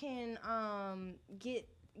you can get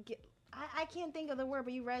I can't think of the word,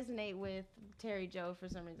 but you resonate with Terry Joe for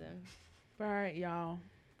some reason. All right, y'all.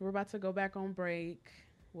 We're about to go back on break.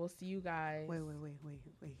 We'll see you guys. Wait.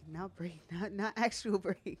 Not break. Not actual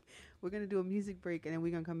break. We're going to do a music break, and then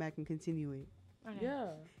we're going to come back and continue it. Okay. Yeah.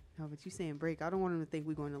 No, but you saying break. I don't want them to think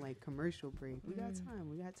we're going to, like, commercial break. We got time.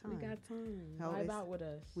 We got time. Vibe out with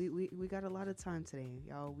us. We got a lot of time today.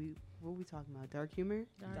 Y'all, what we talking about? Dark humor?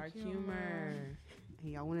 Dark humor.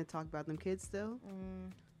 Hey, y'all want to talk about them kids still?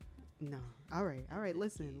 No. All right.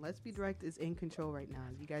 Listen, Let's Be Direct is in control right now.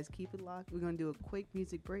 You guys keep it locked. We're going to do a quick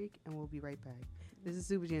music break, and we'll be right back. This is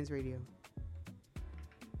Supa Jamz Radio.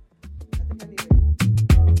 I think I need it.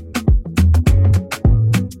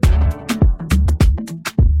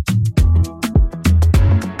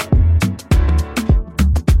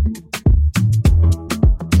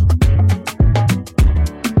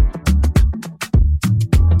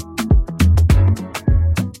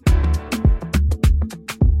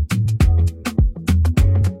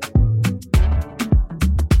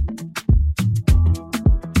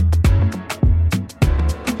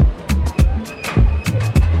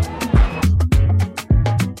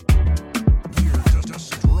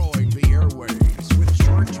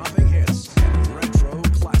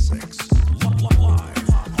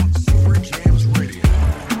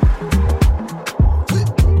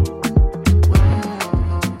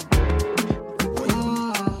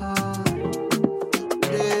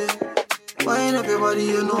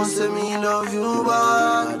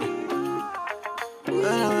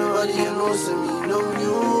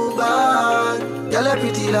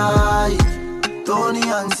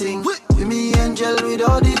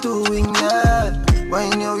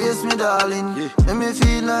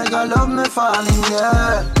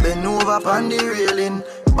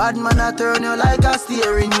 Bad man, I turn you like a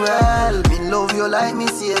steering wheel. Me love you like me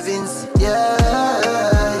savings. Yeah.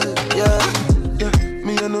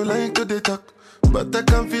 Me I no like to dey talk, but I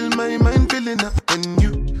can feel my mind feeling up. And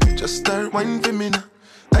you just start whining for me now.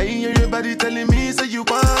 I hear your body telling me say you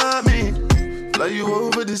want me. Fly you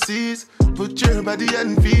over the seas, put your body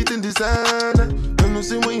and feet in the sand. I know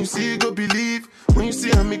say when you see go believe, when you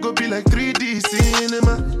see me go be like 3D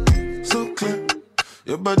cinema. So clear,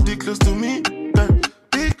 your body close to me, girl.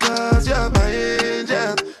 Because you're my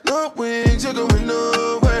angel, no wings, you're going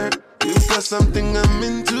nowhere. You got something I'm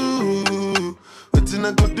into. What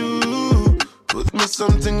I go do? Put me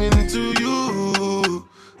something into you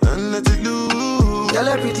and let it loose. Girl,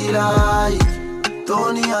 a pretty like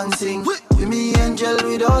Tony and sing. With me angel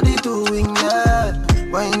with all the two wings, yeah.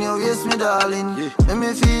 When you kiss me, darling, make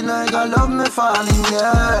me feel like I love me falling,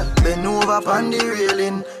 yeah. Bend over on the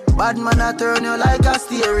railing. Bad man, I turn you like a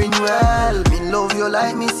steering wheel. Me love you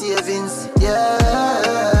like me savings. Yeah.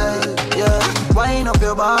 Wind up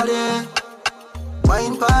your body.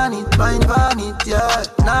 Wine pan it, yeah.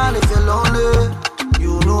 Now if you're lonely,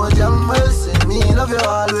 you know Jamz say me love you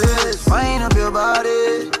always. Wind up your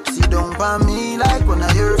body. Sit down by me like when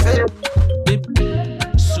I hear it.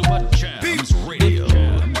 Supa Jamz Radio.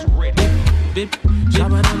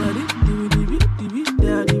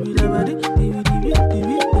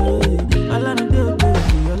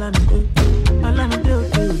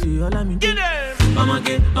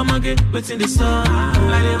 I'ma get what's in the sun.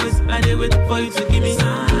 I did wait for you to give me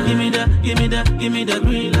the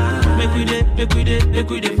green light. Make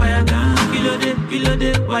we dey fire. Kilo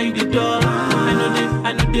day, why you the door?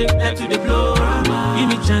 I know they like to the blow. Give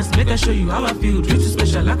me chance, make I show you how I feel. Treat you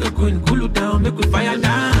special like a queen, cool you down, make we fire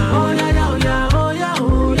down. Oh yeah, oh yeah, oh yeah,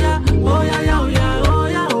 oh yeah, oh yeah, oh yeah, oh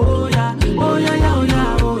yeah, oh yeah, oh yeah, oh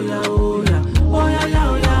yeah, oh yeah, oh yeah, oh yeah,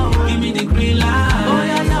 oh yeah, give me the green light. Oh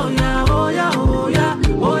yeah, oh yeah, oh yeah, oh yeah.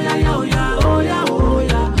 Oh yeah, oh yeah, oh yeah, oh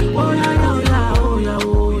yeah, oh yeah,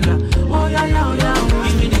 oh yeah, oh yeah, oh yeah,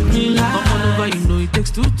 give me the green light. Come on over, you know it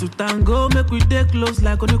takes two to tango. Make we take close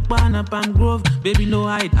like on the Pana Palm Grove. Baby, no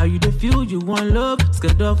hide, how you the feel you want love?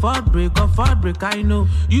 Scared of heartbreak, I know.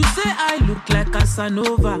 You say I look like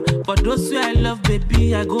Casanova. For those who I love,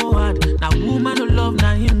 baby, I go hard. Now woman no love,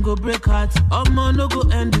 now him go break hearts. Man no go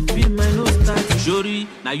end the film, I no start. Shori,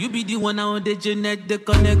 now you be the one on the Janet. They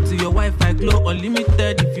connect to your Wi-Fi glow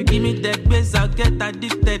unlimited. If you give me that base, I'll get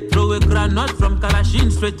addicted. Throw a granite from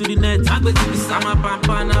Kalashin straight to the net. Agbesi bi sama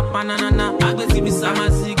pampana panana. Agbesi bi sama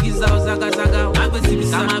sigiza ozaga zaga. Agbesi bi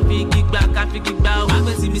sama fikigba kafikigba.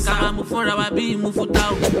 Agbesi bi sama mufora wabi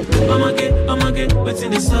mufutao. Omage, what's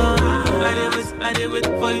in the sun? I did wait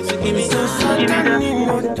for you to give me something on me,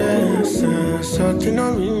 no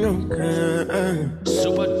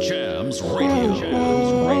Supa Jamz Radio.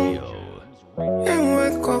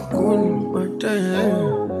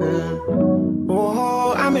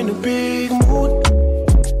 Oh, I'm in a big mood.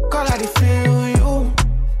 Call I feel you.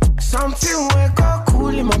 Something wake up cool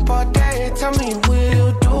in my body. Tell me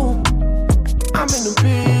will do. I'm in a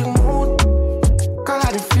big mood. Call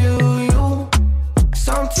I feel you.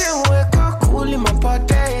 Something wake up cool in my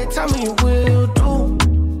body. Tell me will do.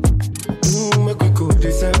 Make we go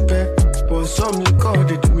December. But some liquor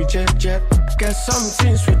they do me jet. Get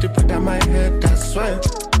something sweet to put on my head. I swear.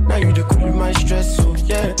 Now you the cool in my stress. So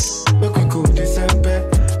yeah. Make we go December.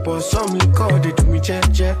 But some liquor they do me jet.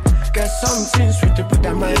 Get something sweet to put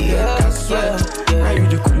on my head. I swear. Now you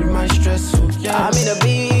the cool in my stress. So yeah. I'm in a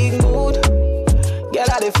big mood. Girl,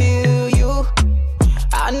 I dey feel you.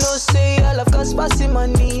 I know say I love cause passing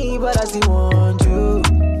money, but I still want you.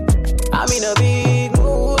 I'm in a big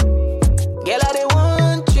mood. Girl, I dey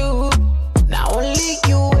want you. Now only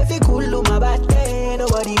you, if you cool on my bad day,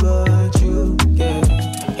 nobody but you. Yeah.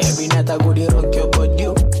 Every night I go dey rock your body.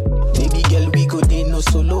 Baby girl, we go dey no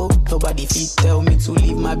solo. Nobody fit tell me to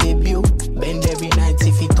leave my baby. Bend every night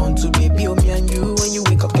if it on to baby. Me and you, when you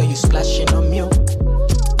wake up, girl, you splashing on me.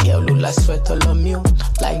 Girl, Lula sweat all on me.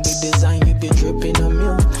 Like the design, you be dripping on me.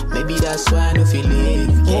 Maybe that's why I don't feel it.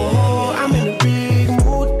 Yeah. Oh, I'm in a big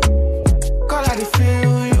mood. Call I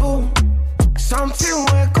feel you. Something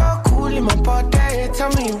wake up cool in my body. Tell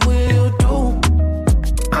me will do.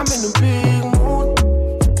 I'm in a big mood.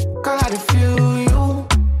 Call I feel you.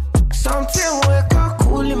 Something wake up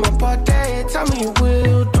cool in my body. Tell me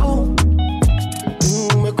will do.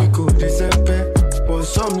 Make we go December. But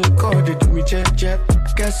some liquor they do me jet.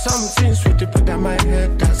 Get something sweet to put on my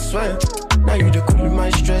head. I swear. Now you the cool in my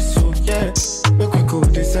stress. So yeah. Make we go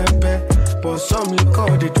December. But some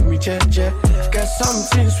liquor they do me jet. Get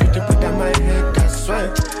something sweet to put on my head. I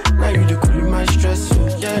swear. Now you the cool in my stress. So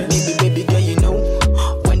yeah. Baby girl, you know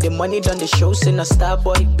when the money done the show, send a star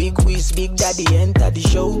boy, big whiz, big daddy enter the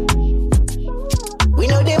show. We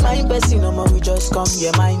know they mind best, no more. We just come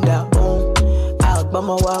your mind out. Out, but I'm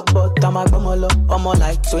a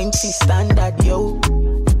like 20 standard, yo.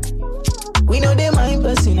 We know they mind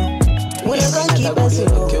best, we not gonna keep us,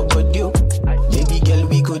 your body. Baby girl,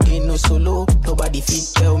 we go dey no solo. Nobody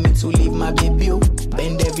fit tell me to leave my baby.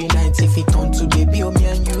 Bend every night if it on to baby. Me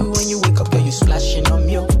and you, when you wake up, girl, you splashing on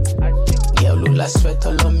me. Girl, Lula sweat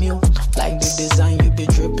all on me. Like the design, you be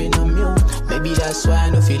dripping on me. Maybe that's why I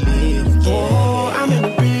don't feel it. Yeah. Oh, I'm in a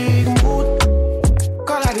big mood.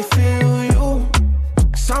 Call I feel you.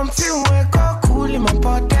 Something wake up cool in my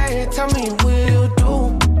body. Tell me will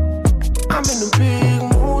do. I'm in a big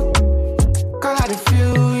mood. Call I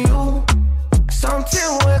feel you.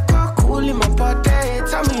 Something wake up cool in my body.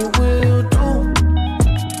 Tell me will do.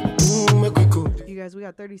 Make we go. You guys, we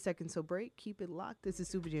got 30 seconds, so break. Keep it locked. This is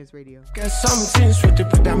Supa Jamz Radio. Get something sweet to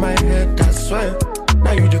put on my head. I swear.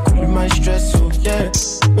 Now you the cool in my stress. So yeah.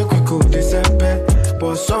 Make we go December.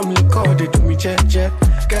 But some liquor they do me jet.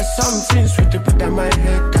 Get something sweet to put on my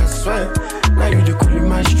head. I swear. Now you the cool in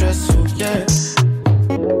my stress. So yeah.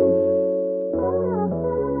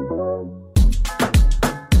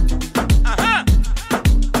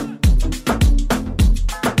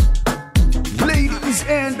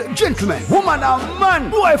 And gentlemen, woman and man,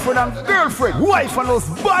 boyfriend and girlfriend, wife and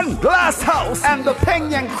husband, Glass House and the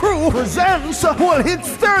Pengyang crew presents Whole Hits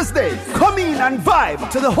Thursday. Come in and vibe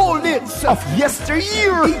to the whole hits of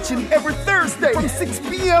yesteryear each and every Thursday from 6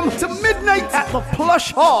 p.m. to midnight at the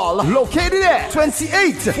Plush Hall, located at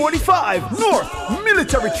 2845 North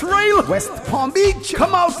Military Trail, West Palm Beach.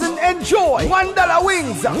 Come out and enjoy $1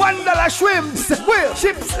 wings, $1 shrimps with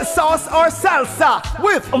chips, sauce or salsa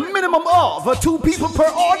with a minimum of 2 people per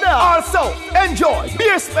order. Also, enjoy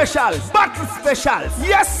beer specials, bottle specials.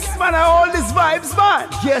 Yes, man, all these vibes, man.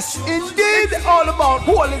 Yes, indeed. All about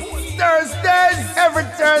Whole Hits Thursdays, every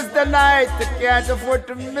Thursday night. You can't afford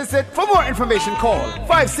to miss it. For more information, call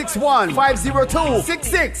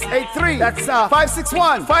 561-502-6683. That's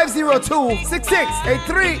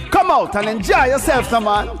 561-502-6683. Come out and enjoy yourself,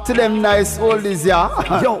 man. To them nice oldies, yeah.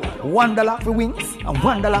 Yo, $1 for wings and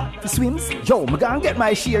 $1 for swims. Yo, I'm gonna get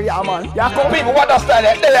my share, yeah, man. Yeah, come. People, what does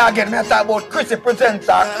that? They again, me talk about Chrissy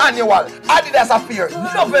Presenter Annual Adidas Affair,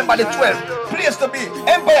 November the 12th. Place to be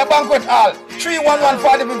Empire Banquet Hall, 311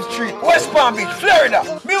 45th Street, West Palm Beach, Florida.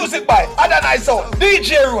 Music by Adonai Soul,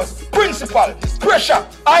 DJ Rose, Principal, Pressure,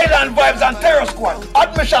 Island Vibes and Terror Squad.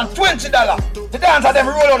 Admission $20. The dance at them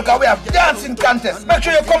roll out because we have dancing contest. Make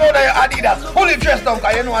sure you come out of your Adidas, fully dressed up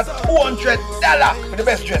because you know it's $200 for the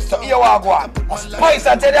best dress. So here we go. A Spice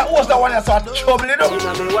and tell you who's the one that's so trouble, you know.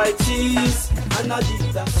 White cheese and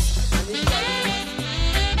Adidas.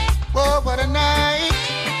 Oh, what a night.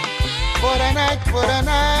 What a night, what a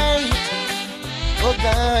night. Oh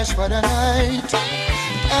gosh, what a night.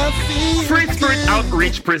 Free Spirit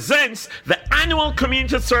Outreach presents the Annual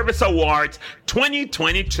Community Service Awards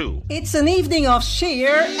 2022. It's an evening of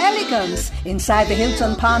sheer elegance inside the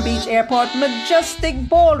Hilton Palm Beach Airport Majestic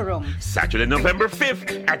Ballroom. Saturday, November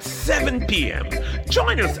 5th at 7 p.m.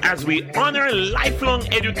 Join us as we honor lifelong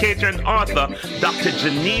educator and author Dr.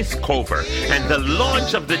 Janice Cover and the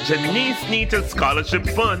launch of the Janice Nita Scholarship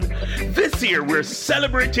Fund. This year, we're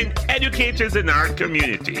celebrating educators in our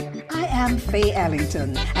community. I am Faye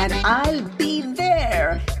Ellington, and I'll be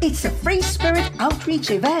there. It's a Free Spirit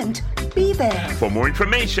Outreach event. Be there. For more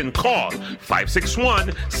information, call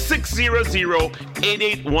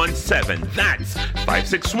 561-600-8817. That's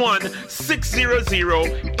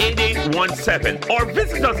 561-600-8817. Or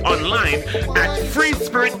visit us online at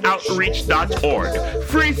freespiritoutreach.org.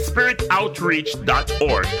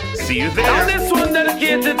 freespiritoutreach.org. See you there. Now this one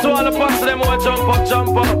dedicated to all the parts of them who are jump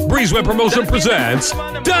up. Breezeway Promotion presents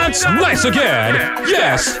Dance Nice Again.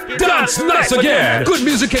 Yes, Dance Nice Again. Good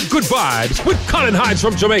music and good vibes with Colin Hines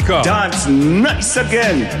from Jamaica. Dance Nice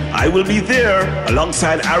Again. I will be there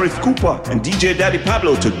alongside Arif Cooper and DJ Daddy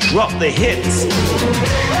Pablo to drop the hits.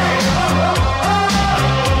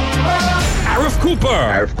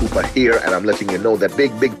 Arif Cooper here, and I'm letting you know that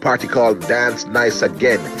big party called Dance Nice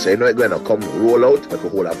Again. So you know it's gonna come roll out, like a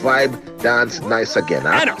whole vibe, Dance Nice Again.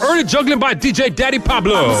 Huh? And early juggling by DJ Daddy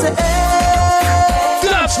Pablo.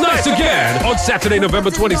 Dance Nice Again on Saturday, November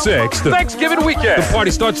 26th. Thanksgiving weekend. The party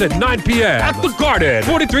starts at 9 p.m. at The Garden,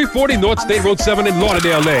 4340 North State Road 7 in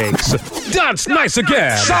Lauderdale Lakes. Dance Nice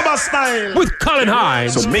Again. Shabba style. With Colin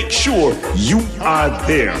Hines. So make sure you are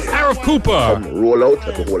there. Arif Cooper. Come roll out,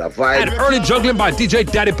 like a whole vibe. And early juggling by DJ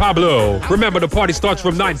Daddy Pablo. Remember, the party starts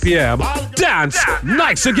from 9 p.m. Dance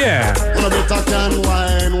Nice Again.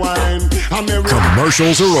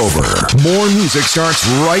 Commercials are over. More music starts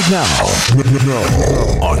right now.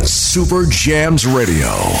 On Super Jamz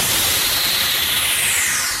Radio.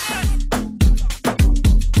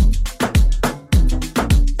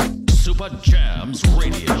 Super Jamz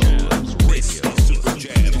Radio. Super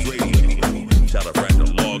Jamz Radio. Tell a friend to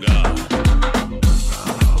log on.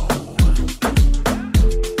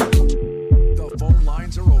 The phone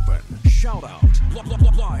lines are open. Shout out.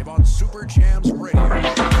 Live on Super Jamz Radio.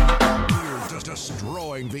 We're just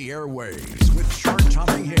destroying the airwaves with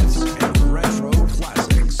chart-topping hits and retro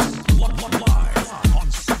classics. Live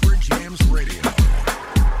on Super Jamz Radio.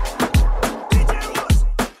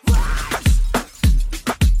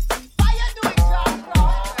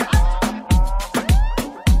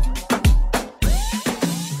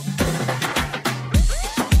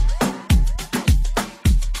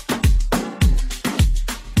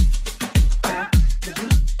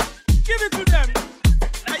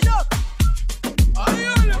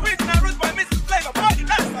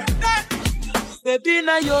 Baby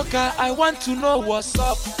Nayoka, I want to know what's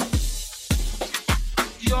up.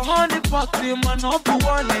 Your honey pot cream and number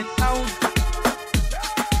one in town.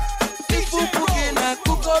 If you begin a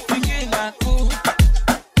cook up, begin a cook.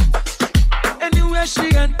 Anywhere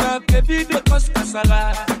she enter, baby, because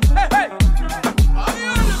casala. Hey, hey.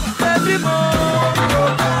 Baby mo,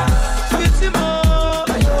 sweetie mo,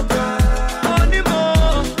 honey mo,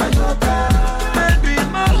 baby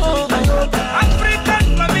mo, African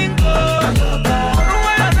flamingo.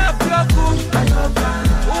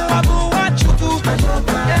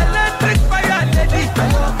 Electric fire, lady.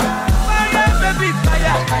 Fire, baby,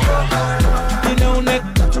 fire. You know, neck.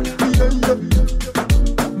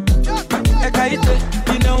 Ekaite,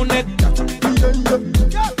 you know, neck.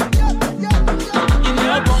 In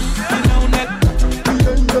your bum, you know, neck.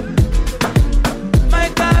 My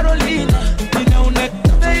Carolina, you know, neck.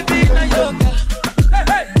 Baby, Nayoka. Hey,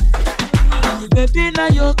 hey. Baby,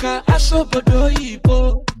 Nayoka, asobodo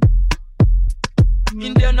ibo.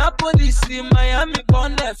 mi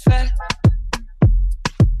pone fe.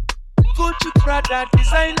 Gucci Prada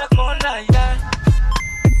designer corner, yeah.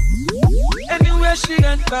 Anywhere she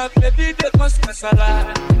enter, baby, they must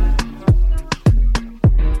masala.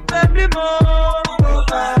 Baby, more,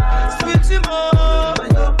 sweetie, more,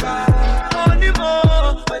 honey,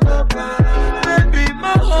 more, baby,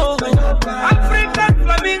 more, African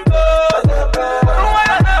flamingo,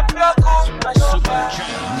 Super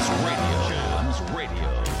Jamz Radio. Jamz Radio.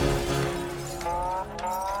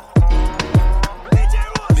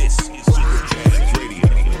 This is Super Jamz Radio.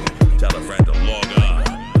 Tell a friend to log on.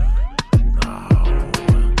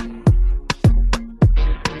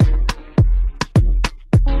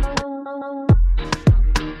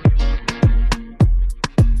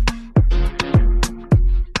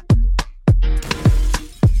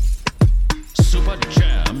 Super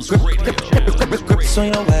Jamz Radio. Grips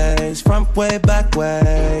on your ways, front way, back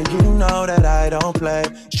way. You know that I don't play.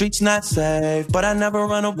 Streets not safe, but I never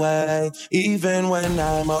run away, even when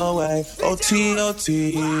I'm away. OT,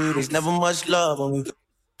 OT, there's never much love when we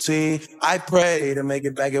see. I pray to make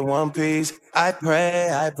it back in one piece. I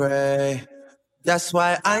pray. That's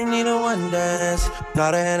why I need a one dance.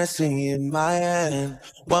 Got a Hennessy in my hand.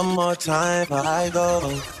 One more time before I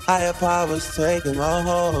go. Higher powers taking a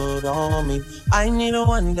hold on me. I need a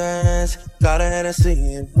one dance. Got a Hennessy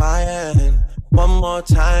in my hand. One more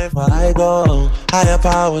time before I go. Higher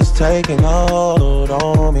powers taking a hold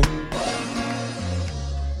on me.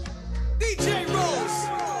 DJ Rose.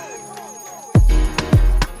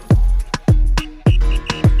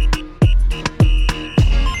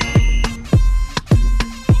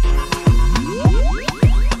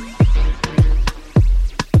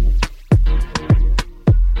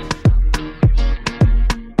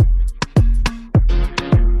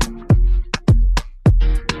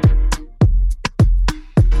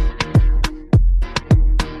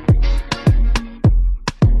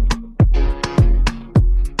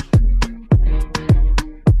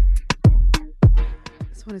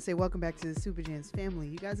 Want to say welcome back to the Super Jamz family.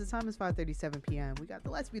 You guys, the time is 5:37 p.m. We got the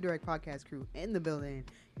Let's Be Direct podcast crew in the building.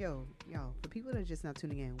 Yo, for people that are just now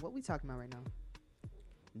tuning in, what we talking about right now?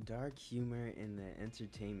 Dark humor in the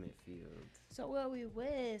entertainment field. So what we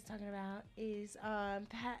was talking about is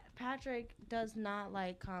Patrick does not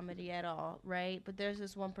like comedy at all, right? But there's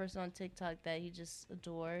this one person on TikTok that he just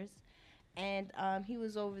adores. And he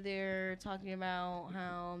was over there talking about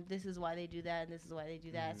how this is why they do that and this is why they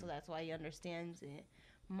do that, so that's why he understands it.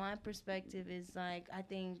 My perspective is, like, I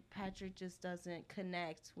think Patrick just doesn't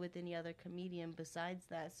connect with any other comedian besides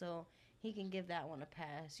that, so he can give that one a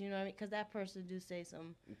pass. You know what I mean? Because that person do say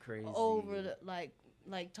some crazy over the, like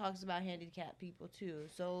talks about handicapped people too.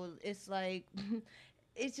 So it's like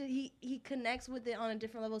it's just, he connects with it on a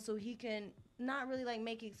different level, so he can not really like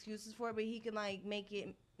make excuses for it, but he can like make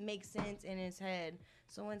it make sense in his head.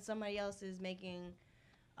 So when somebody else is making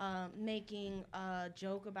a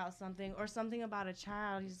joke about something or something about a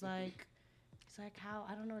child, it's like how,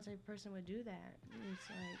 I don't know what type of person would do that. It's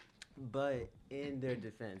like, but in their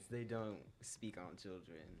defense, they don't speak on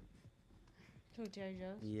children. Who, Terry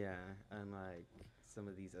Jones? Yeah, unlike some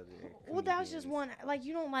of these other well, that was just one, like,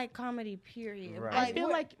 you don't like comedy, period. Right. I feel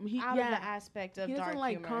like of the aspect of he doesn't dark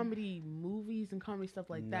like humor. comedy movies and comedy stuff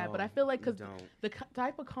like that. But I feel like because the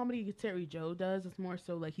type of comedy Terry Joe does is more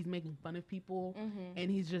so like he's making fun of people, and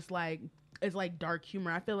he's just like, it's like dark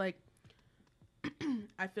humor. I feel like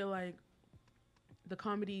the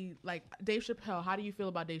comedy, like Dave Chappelle. How do you feel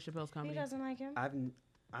about Dave Chappelle's comedy? He doesn't like him.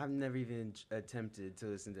 I've never even attempted to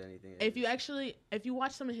listen to anything. If you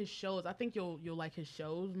watch some of his shows, I think you'll like his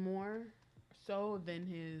shows more so than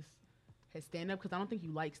his stand up, because I don't think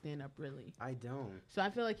you like stand up really. I don't. So I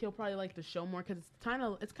feel like he'll probably like the show more because it's kind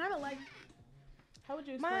of like, how would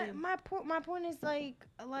you explain? My point is like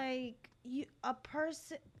you, a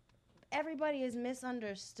person. Everybody is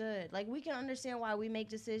misunderstood. Like, we can understand why we make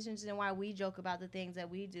decisions and why we joke about the things that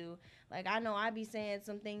we do. Like, I know I be saying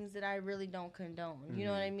some things that I really don't condone. You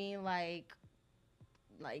know what I mean? Like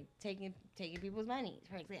taking people's money,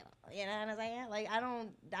 for example. You know what I'm saying? Like, I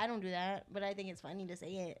don't do that, but I think it's funny to say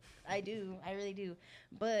it. I do. I really do.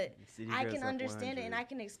 But I can understand it, and I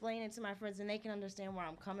can explain it to my friends, and they can understand where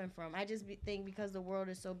I'm coming from. I just think because the world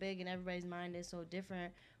is so big and everybody's mind is so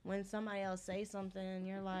different, when somebody else says something and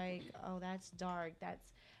you're like, oh, that's dark,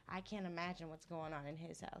 I can't imagine what's going on in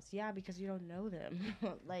his house. Yeah, because you don't know them.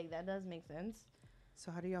 Like, that does make sense.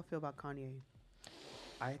 So how do y'all feel about Kanye?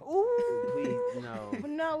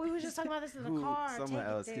 No, we were just talking about this in the car. Someone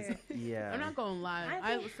else, yeah. I'm not gonna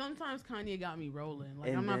lie. Sometimes Kanye got me rolling.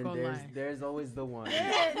 Like, I'm not gonna lie. There's always the one.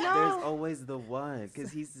 Yeah, no. There's always the one,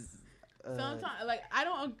 because he's Sometimes, like, I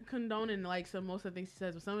don't condone in like most of the things he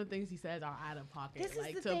says, but some of the things he says are out of pocket. This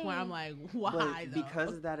like is to the the point, I'm like, why? But though?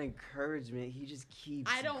 because of that encouragement, he just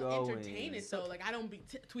keeps. I don't going. entertain it though. Like I don't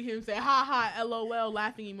tweet him and say ha ha lol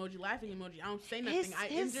laughing emoji. I don't say nothing.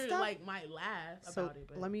 I might laugh about it.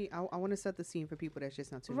 But. Let me. I want to set the scene for people that's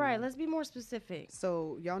just not tuning Right. in. Let's be more specific.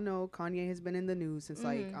 So y'all know Kanye has been in the news since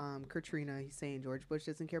like Katrina. He's saying George Bush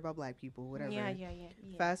doesn't care about black people. Whatever. Yeah.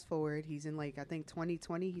 Fast forward, he's in like I think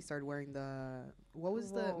 2020. He started wearing the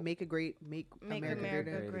the Make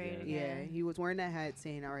America Great Again. Yeah, he was wearing that hat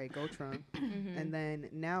saying, "All right, go Trump." And then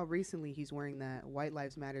now recently he's wearing that White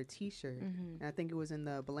Lives Matter T-shirt, and I think it was in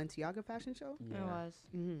the Balenciaga fashion show. Yeah. It was.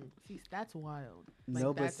 See, that's wild.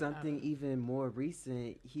 No, but something even more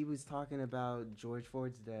recent. He was talking about George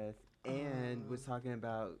Floyd's death. And was talking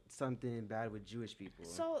about something bad with Jewish people.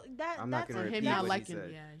 So I'm not that's gonna repeat what he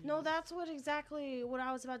said. No, that's exactly what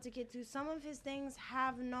I was about to get to. Some of his things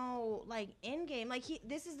have no like end game. Like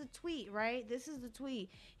this is the tweet, right? This is the tweet.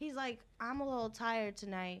 He's like, I'm a little tired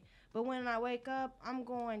tonight, but when I wake up, I'm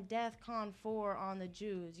going DEFCON 4 on the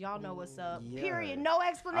Jews. Y'all know what's up. Yeah. Period. No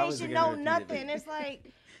explanation. No nothing. It's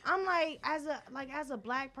like. I'm like, as a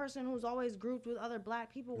black person who's always grouped with other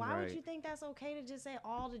black people, why would you think that's okay to just say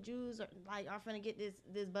all the Jews are finna get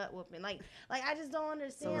this butt whooping? Like I just don't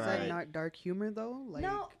understand. So is that not dark humor though? Like,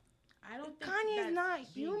 no, I don't think Kanye's not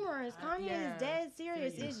humorous. Kanye is dead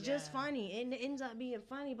serious. It's just funny. It ends up being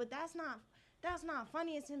funny, but that's not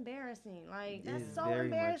funny. It's embarrassing. Like that's so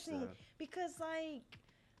embarrassing because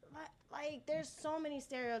like there's so many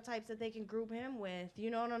stereotypes that they can group him with. You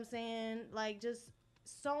know what I'm saying? Like just.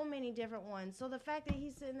 So many different ones. So the fact that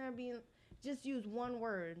he's sitting there just used one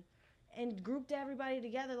word and grouped everybody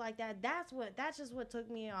together like that, that's just what took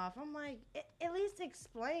me off. I'm like, at least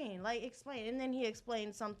explain. And then he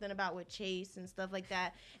explained something about with Chase and stuff like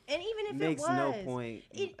that. And even if makes it was no point,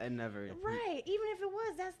 and never. Right. Even if it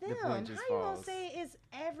was, that's them. The point just How falls. you gonna say it's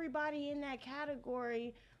everybody in that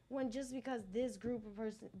category when just because this group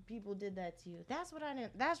of people did that to you? That's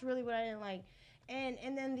really what I didn't like.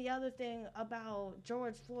 And then the other thing about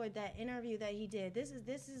George Floyd, that interview that he did, this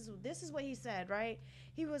is what he said, right?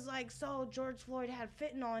 He was like, so George Floyd had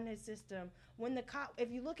fentanyl in his system. When the cop,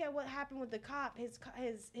 if you look at what happened with the cop,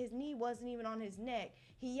 his knee wasn't even on his neck.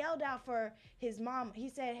 He yelled out for his mom. He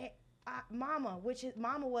said, hey, mama, which his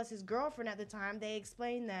mama was his girlfriend at the time. They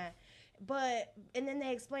explained that. And then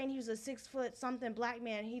they explained he was a 6 foot something black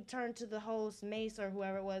man. He turned to the host, Mace or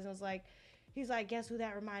whoever it was, and was like, he's like, guess who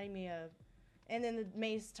that reminded me of? And then the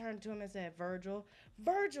Mace turned to him and said, Virgil.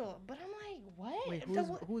 But I'm like, what? Wait,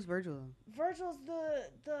 who's Virgil? Virgil's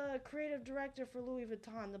the creative director for Louis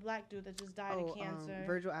Vuitton, the black dude that just died of cancer.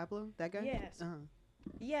 Virgil Abloh, that guy? Yes.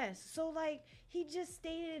 Yes. So, like, he just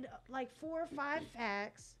stated, like, 4 or 5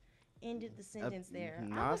 facts, ended the sentence there.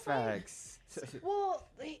 Not facts.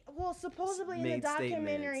 Like, well, supposedly in the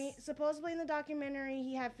documentary,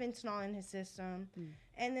 he had fentanyl in his system.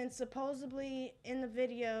 And then supposedly in the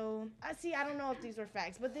video, I don't know if these were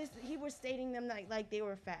facts, but he was stating them like they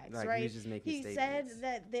were facts, right? He was just making statements.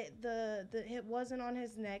 Said that the hit wasn't on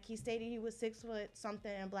his neck. He stated he was 6 foot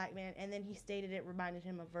something and a black man, and then he stated it reminded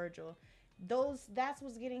him of Virgil. That's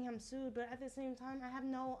what's getting him sued, but at the same time, I have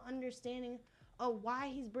no understanding of why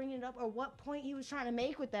he's bringing it up or what point he was trying to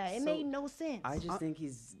make with that. It made no sense. I just think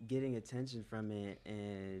he's getting attention from it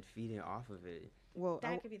and feeding off of it. Well,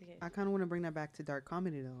 that could be the case. I kind of want to bring that back to dark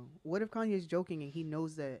comedy, though. What if Kanye's joking and he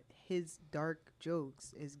knows that his dark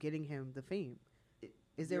jokes is getting him the fame?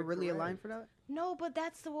 Is there really a line for that? No, but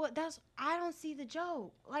I don't see the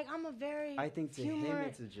joke. Like, I think to him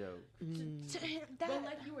it's a joke. But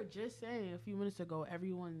like you were just saying a few minutes ago,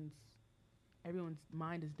 everyone's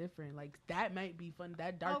mind is different. Like, that might be fun.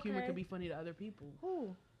 That dark humor could be funny to other people.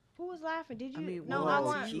 Who was laughing? Did you?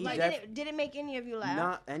 Did it make any of you laugh?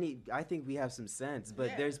 Not any. I think we have some sense,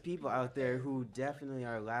 but there's people out there who definitely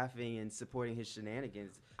are laughing and supporting his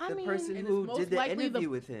shenanigans. The person who did the interview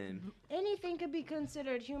with him. Anything could be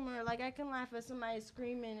considered humor. Like, I can laugh at somebody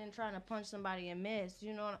screaming and trying to punch somebody and miss.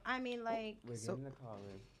 You know what I mean? Like. We're getting a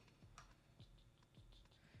caller.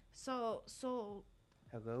 So.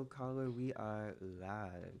 Hello, caller. We are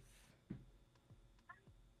live.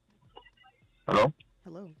 Hello.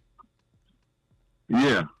 Hello.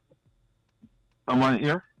 Yeah. I'm on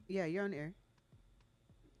air? Yeah, you're on air.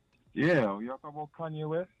 Yeah, we talk about Kanye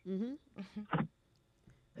West? Mm-hmm.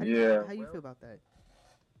 How do you feel about that?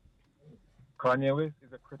 Kanye West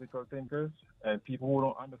is a critical thinker, and people who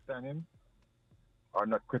don't understand him are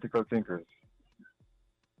not critical thinkers.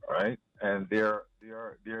 All right? And they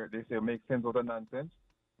say make sense of the nonsense.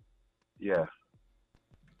 Yeah.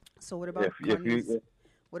 So what about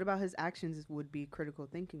what about his actions would be critical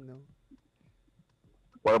thinking, though?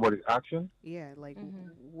 What about his action? Yeah, like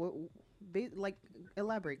what? Like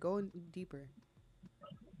elaborate. Go in deeper.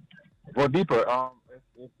 Go deeper.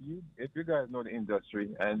 If you guys know the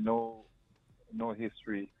industry and know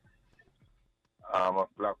history of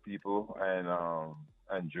black people and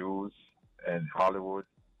Jews and Hollywood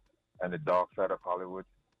and the dark side of Hollywood,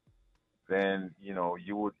 then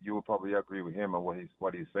you would probably agree with him on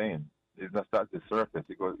what he's saying. It's not just the surface.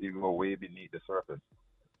 It go way beneath the surface.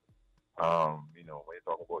 When you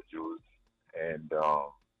talk about Jews and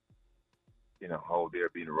how they're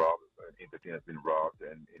being robbed, entertainers being robbed,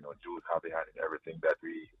 and Jews have a hand in everything that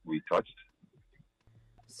we touched.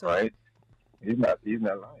 So, right? He's not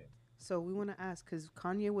lying. So we want to ask because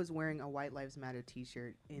Kanye was wearing a White Lives Matter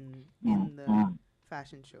T-shirt in the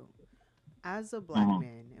fashion show. As a black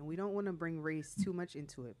man, and we don't want to bring race too much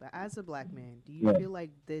into it, but as a black man, do you feel like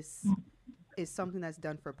this is something that's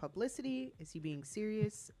done for publicity? Is he being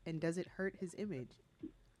serious? And does it hurt his image?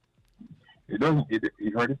 It doesn't. It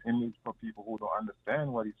hurt his image for people who don't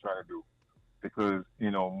understand what he's trying to do, because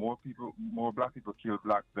more black people kill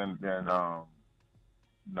blacks than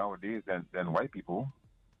nowadays than white people,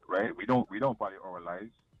 right? We don't value our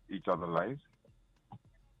lives, each other's lives.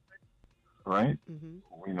 Right?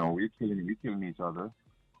 We're killing each other.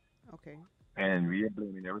 Okay. And we are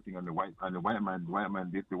blaming everything on the white man. The white man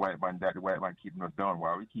this, the white man that, the white man keeping us down. Why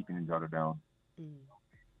are we keeping each other down?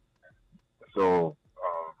 So,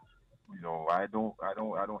 I don't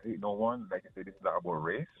hate no one. Like I said, this is not about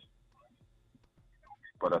race.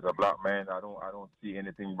 But as a black man, I don't see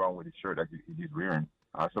anything wrong with the shirt that he's wearing.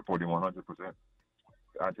 I support him 100%.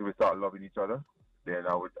 Until we start loving each other, then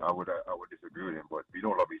I would disagree with him. But we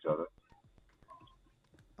don't love each other.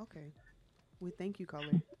 Okay. We thank you,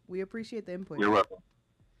 caller. We appreciate the input. You're welcome.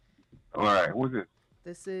 All right. Who's this?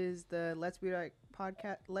 This is the Let's Be Direct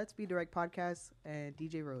podcast and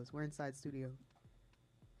DJ Rose. We're inside studio.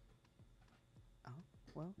 Oh,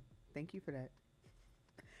 well, thank you for that.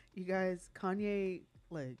 You guys, Kanye,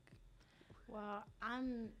 like... Well,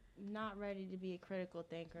 I'm not ready to be a critical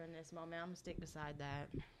thinker in this moment. I'm going to stick beside that.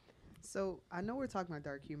 So, I know we're talking about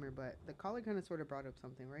dark humor, but the caller kind of sort of brought up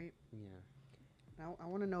something, right? Yeah. I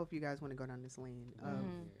want to know if you guys want to go down this lane of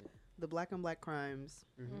the black on black crimes,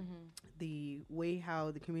 the way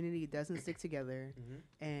how the community doesn't stick together,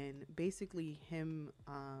 and basically him,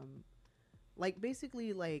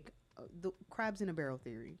 the crabs in a barrel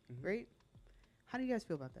theory, right? How do you guys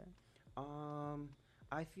feel about that?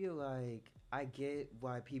 I feel like I get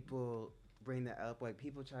why people bring that up. Like,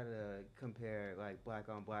 people try to compare like black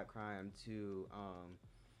on black crime to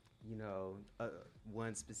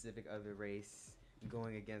one specific other race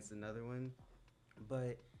going against another one,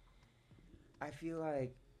 but I feel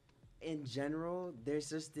like in general there's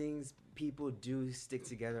just things people do stick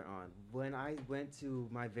together on. When I went to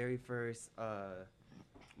my very first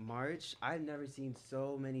march, I've never seen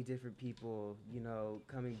so many different people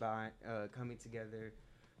coming together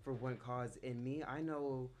for one cause. And me, I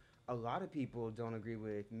know a lot of people don't agree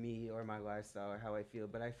with me or my lifestyle or how I feel,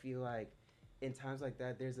 but I feel like in times like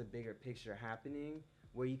that there's a bigger picture happening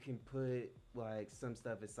where you can put like some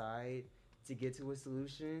stuff aside to get to a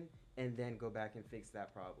solution and then go back and fix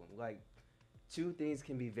that problem. Like, two things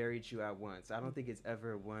can be very true at once. I don't think it's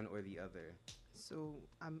ever one or the other. So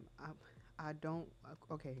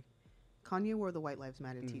okay. Kanye wore the White Lives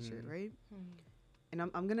Matter T-shirt, right? And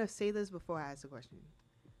I'm gonna say this before I ask the question.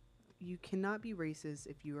 You cannot be racist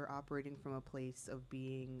if you are operating from a place of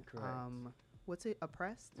being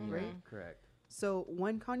oppressed, right? Correct. So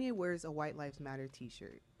when Kanye wears a White Lives Matter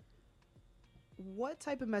T-shirt, what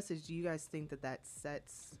type of message do you guys think that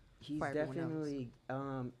sets? He's definitely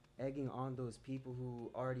egging on those people who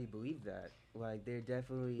already believe that. Like,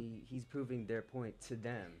 he's proving their point to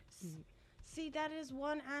them. See, that is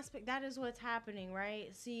one aspect. That is what's happening,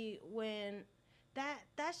 right? See, when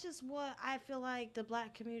that's just what I feel like the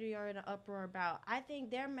black community are in an uproar about. I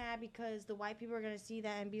think they're mad because the white people are going to see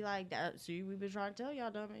that and be like, see, we've been trying to tell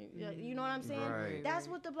y'all, dummy. You know what I'm saying? Right. That's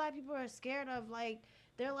what the black people are scared of. Like,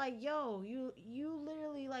 they're like, yo, you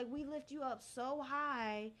literally, like, we lift you up so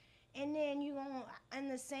high, and then you gonna in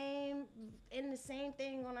the same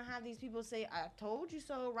thing gonna have these people say, I told you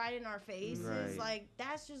so, right in our faces. Right. Like,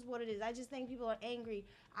 that's just what it is. I just think people are angry.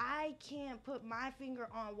 I can't put my finger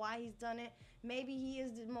on why he's done it. Maybe he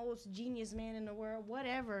is the most genius man in the world,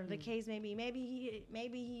 whatever the case may be. Maybe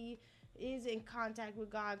he is in contact with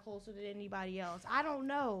God closer than anybody else. I don't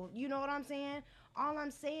know. You know what I'm saying? All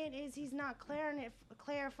I'm saying is he's not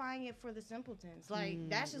clarifying it for the simpletons. Like,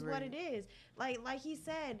 that's just what it is. Like he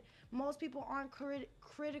said, most people aren't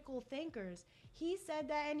critical thinkers. He said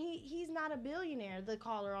that, and he's not a billionaire, the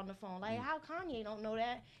caller on the phone. Like, how Kanye don't know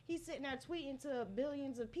that? He's sitting there tweeting to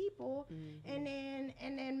billions of people, and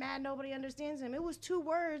then mad nobody understands him. It was 2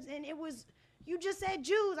 words, and it was, you just said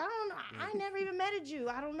Jews. I don't know. I never even met a Jew.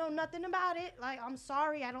 I don't know nothing about it. Like, I'm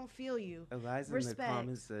sorry, I don't feel you. Eliza in the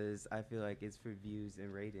comments says, I feel like it's for views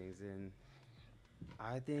and ratings, and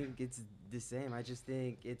I think it's the same. I just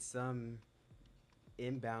think it's some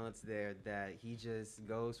imbalance there that he just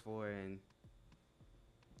goes for and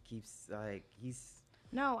keeps, like,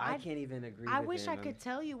 I can't even agree with him. I wish I could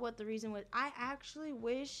tell you what the reason was. I actually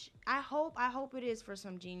wish, I hope it is for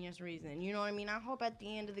some genius reason. You know what I mean? I hope at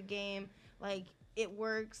the end of the game, like, it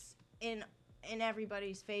works in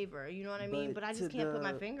everybody's favor. You know what I mean? But I just can't put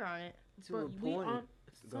my finger on it. To a point.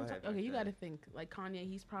 Okay, you got to think. Like, Kanye,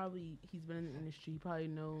 he's been in the industry. He probably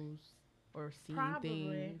knows or seen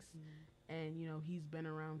things. And, you know, he's been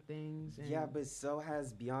around things. And yeah, but so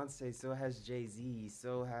has Beyonce, so has Jay-Z,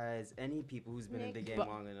 so has any people who's been in the game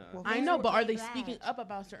long enough. Well, I know, but are they speaking up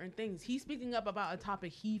about certain things? He's speaking up about a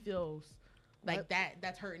topic he feels like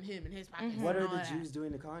that's hurting him and his pockets. What are the Jews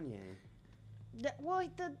doing to Kanye? The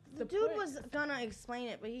dude was gonna explain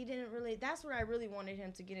it, but he didn't really. That's what I really wanted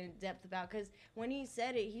him to get in depth about, because when he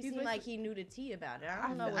said it, he seemed like he knew the tea about it. I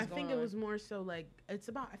don't know what's going on. I think it was more so like I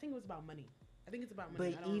think it was about money. I think it's about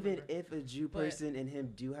money. But even if a Jew person and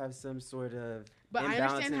him do have some sort of but I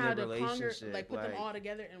imbalance understand in how their the relationship, like put them all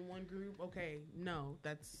together in one group. Okay, no,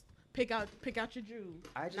 that's pick out your Jew.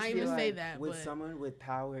 I just not feel even like say that. With someone with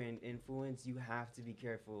power and influence, you have to be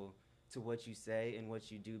careful to what you say and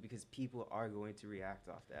what you do, because people are going to react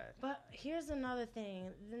off that. But here's another thing.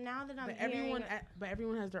 Now that I'm hearing... But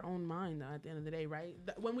everyone has their own mind, though, at the end of the day, right?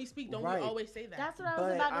 When we speak, don't we always say that? That's what I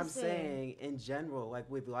was about to say. I'm saying, in general, like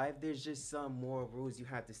with life, there's just some moral rules you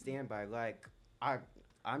have to stand by. Like,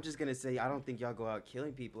 I'm just going to say, I don't think y'all go out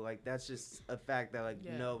killing people. Like, that's just a fact that, like,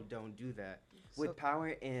 no, don't do that. With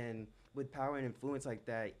power and influence like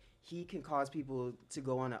that, he can cause people to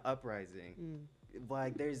go on an uprising.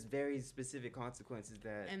 Like, there's very specific consequences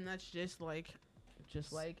that, and that's just like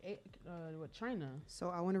what China. So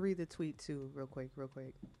I want to read the tweet too, real quick,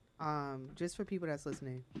 just for people that's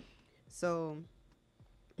listening. So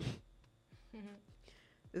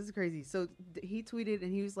this is crazy. So he tweeted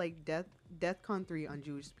and he was like, "DEFCON 3 on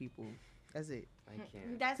Jewish people." That's it. I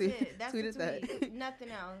can't. That's it. That's the tweet. That. Nothing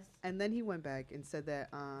else. And then he went back and said that,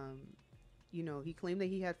 you know, he claimed that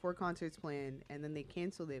he had 4 concerts planned, and then they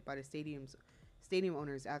canceled it by the stadium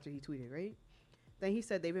owners after he tweeted, right? Then he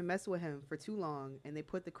said they've been messing with him for too long, and they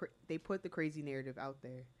put the crazy narrative out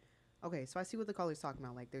there. Okay, so I see what the caller's talking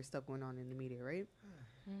about, like there's stuff going on in the media, right?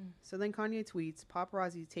 So then Kanye tweets,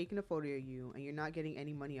 "Paparazzi taking a photo of you, and you're not getting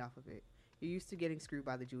any money off of it. You're used to getting screwed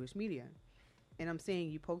by the Jewish media, and I'm saying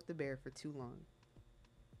you poked the bear for too long."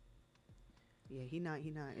 Yeah, he not.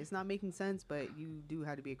 It's not making sense, but you do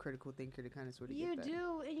have to be a critical thinker to kind of sort of get that. You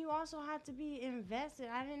do, and you also have to be invested.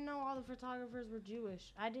 I didn't know all the photographers were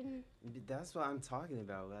Jewish. I didn't. That's what I'm talking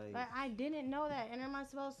about. Like I didn't know that. And am I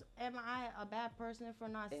a bad person for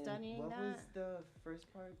not studying what that? What was the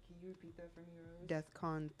first part? Can you repeat that for me, Rose?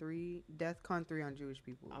 DEFCON 3 on Jewish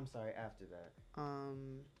people. I'm sorry, after that.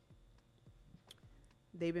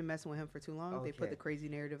 They've been messing with him for too long. Okay. They put the crazy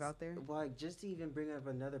narrative out there. Like, just to even bring up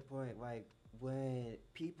another point, like, when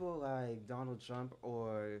people like Donald Trump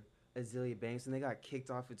or Azealia Banks, when they got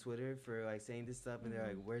kicked off of Twitter for like saying this stuff, and they're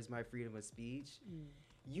like, "Where's my freedom of speech?"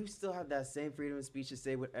 You still have that same freedom of speech to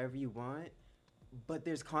say whatever you want, but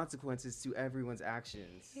there's consequences to everyone's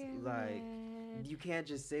actions. Like, you can't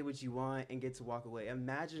just say what you want and get to walk away.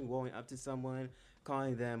 Imagine going up to someone,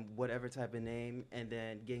 calling them whatever type of name, and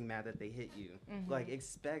then getting mad that they hit you. Like,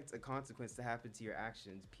 expect a consequence to happen to your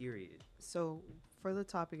actions, period. So, for the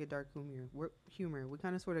topic of dark humor, we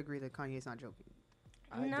kind of sort of agree that Kanye's not joking.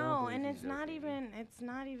 No, and it's not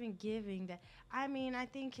even giving that. I mean, I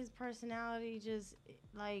think his personality just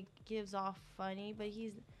like gives off funny, but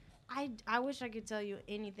I wish I could tell you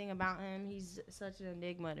anything about him. He's such an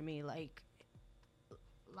enigma to me. Like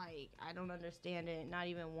I don't understand it, not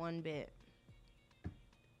even one bit.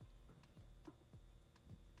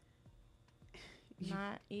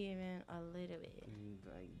 Not even a little bit.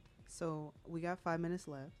 So we got 5 minutes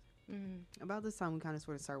left. About this time, we kind of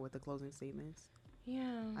sort of start with the closing statements.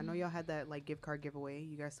 Yeah. I know y'all had that like gift card giveaway.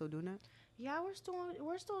 You guys still doing that? Yeah, we're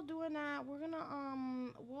still doing that. We're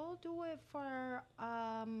gonna we'll do it for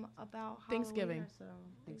a about Thanksgiving.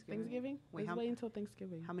 Halloween Thanksgiving? Wait, Let's wait until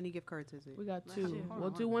Thanksgiving. How many gift cards is it? We got 2. We'll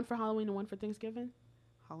do one for Halloween and one for Thanksgiving.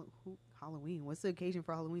 Halloween. What's the occasion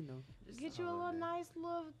for Halloween though? Get you a little nice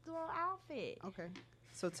little outfit. Okay.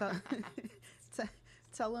 So tell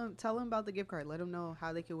them about the gift card. Let them know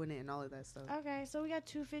how they can win it and all of that stuff. Okay, so we got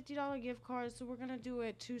two $50 gift cards. So we're gonna do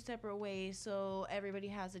it 2 separate ways, so everybody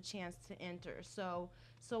has a chance to enter. So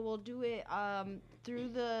we'll do it through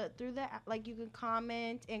the like you can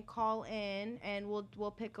comment and call in, and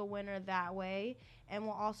we'll pick a winner that way. And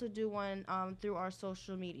we'll also do one through our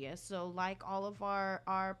social media. So like all of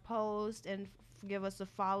our posts and give us a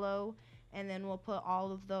follow. And then we'll put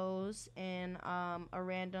all of those in a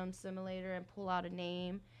random simulator and pull out a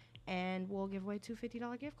name. And we'll give away 2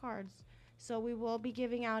 $50 gift cards. So we will be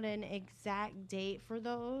giving out an exact date for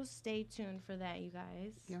those. Stay tuned for that, you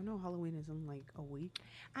guys. Y'all know Halloween is in like a week.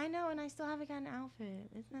 I know, and I still haven't got an outfit.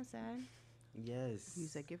 Isn't that sad? Yes.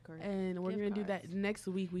 Use that gift card. And we're going to do that next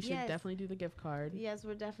week. We should definitely do the gift card. Yes,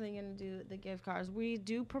 we're definitely going to do the gift cards. We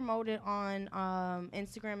do promote it on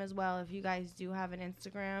Instagram as well. If you guys do have an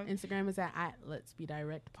Instagram. Instagram is at Let's Be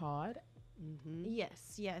Direct Pod. Mm-hmm.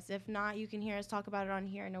 Yes. If not, you can hear us talk about it on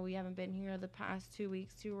here. I know we haven't been here the past 2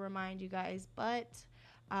 weeks to remind you guys. But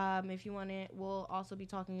if you want it, we'll also be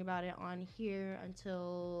talking about it on here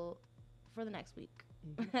for the next week.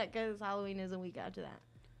 Because Halloween is a week after that.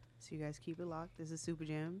 So you guys keep it locked. This is Supa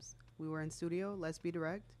Jamz. We were in studio. Let's Be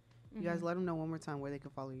Direct. You guys let them know one more time where they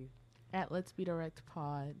can follow you. At Let's Be Direct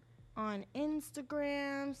Pod. On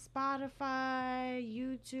Instagram, Spotify,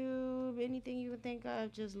 YouTube, anything you can think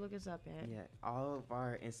of, just look us up at. Yeah, all of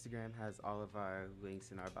our Instagram has all of our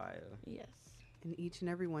links in our bio. Yes. And each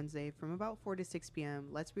and every Wednesday from about 4 to 6 p.m.,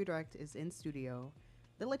 Let's Be Direct is in studio.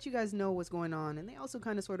 They let you guys know what's going on, and they also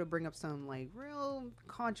kind of sort of bring up some like real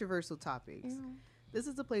controversial topics. Mm-hmm. This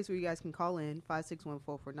is the place where you guys can call in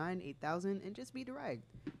 561-449-8000 and just be direct.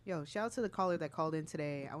 Yo, shout out to the caller that called in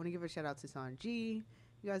today. I want to give a shout out to Sanji.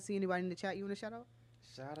 You guys see anybody in the chat you want to shout out?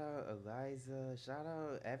 Shout out Eliza. Shout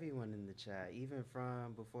out everyone in the chat, even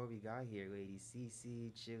from before we got here. Lady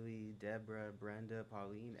Cece, Chili, Deborah, Brenda,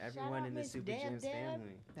 Pauline, everyone in the Supa Jamz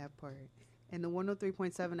family. That part. And the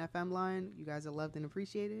 103.7 FM line, you guys are loved and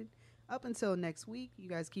appreciated. Up until next week, you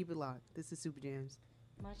guys keep it locked. This is Supa Jamz.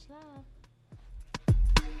 Much love.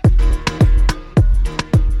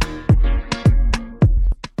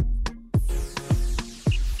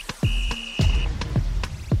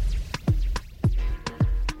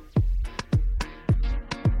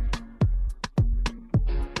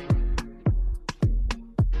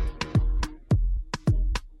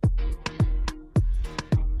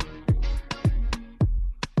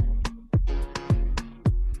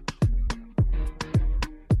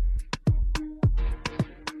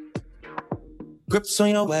 Grips on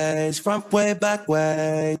your waist, front way, back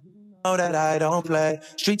way. Know that I don't play.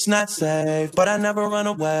 Streets not safe, but I never run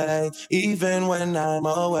away, even when I'm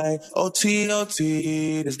away. OT,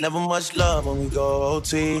 OT, there's never much love when we go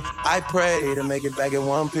OT. I pray to make it back in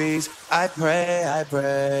one piece. I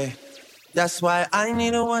pray. That's why I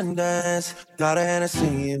need a one dance. Got a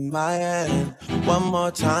Hennessy in my hand. One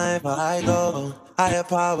more time before I go. Higher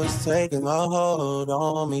powers taking a hold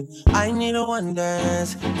on me. I need a one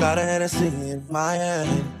dance. Got a Hennessy in my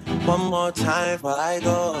hand. One more time before I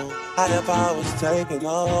go. Higher powers taking a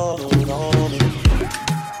hold on me.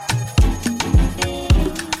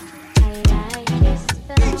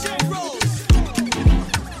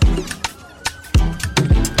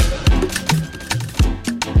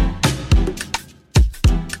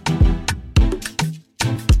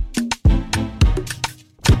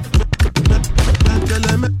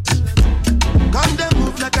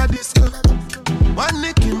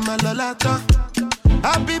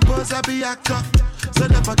 Happy boss, happy actor. So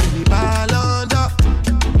never give me ball under.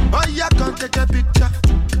 Oh, yeah, come take a picture.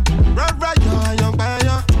 Right, you're a young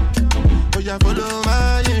buyer. Oh, yeah, follow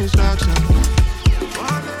my instruction.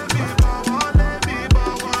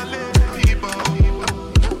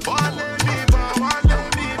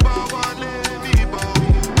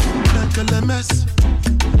 Mess.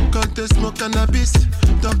 Contest smoke cannabis.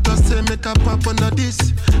 Doctor say make a pop on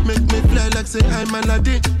this. Make me fly like say I'm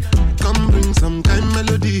Aladdin. Come bring some kind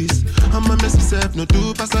melodies. I'm a messy self, no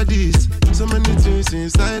do pass like this. So many things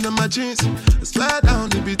inside of my jeans. I swear down,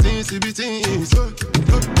 the beatings.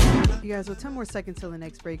 You guys, with 10 more seconds till the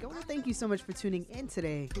next break, I want to thank you so much for tuning in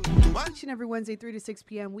today. Each and every Wednesday, 3 to 6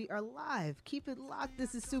 p.m., we are live. Keep it locked.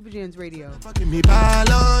 This is Supa Jamz Radio.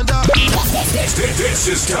 This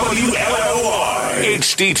is WLOR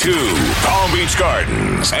HD2 Palm Beach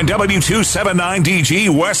Gardens and W279DG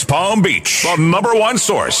West Palm Beach, the #1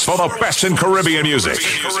 source for the the best in Caribbean music.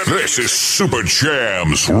 This is Super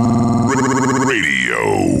Jamz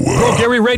Radio. Bro, Gary Radio.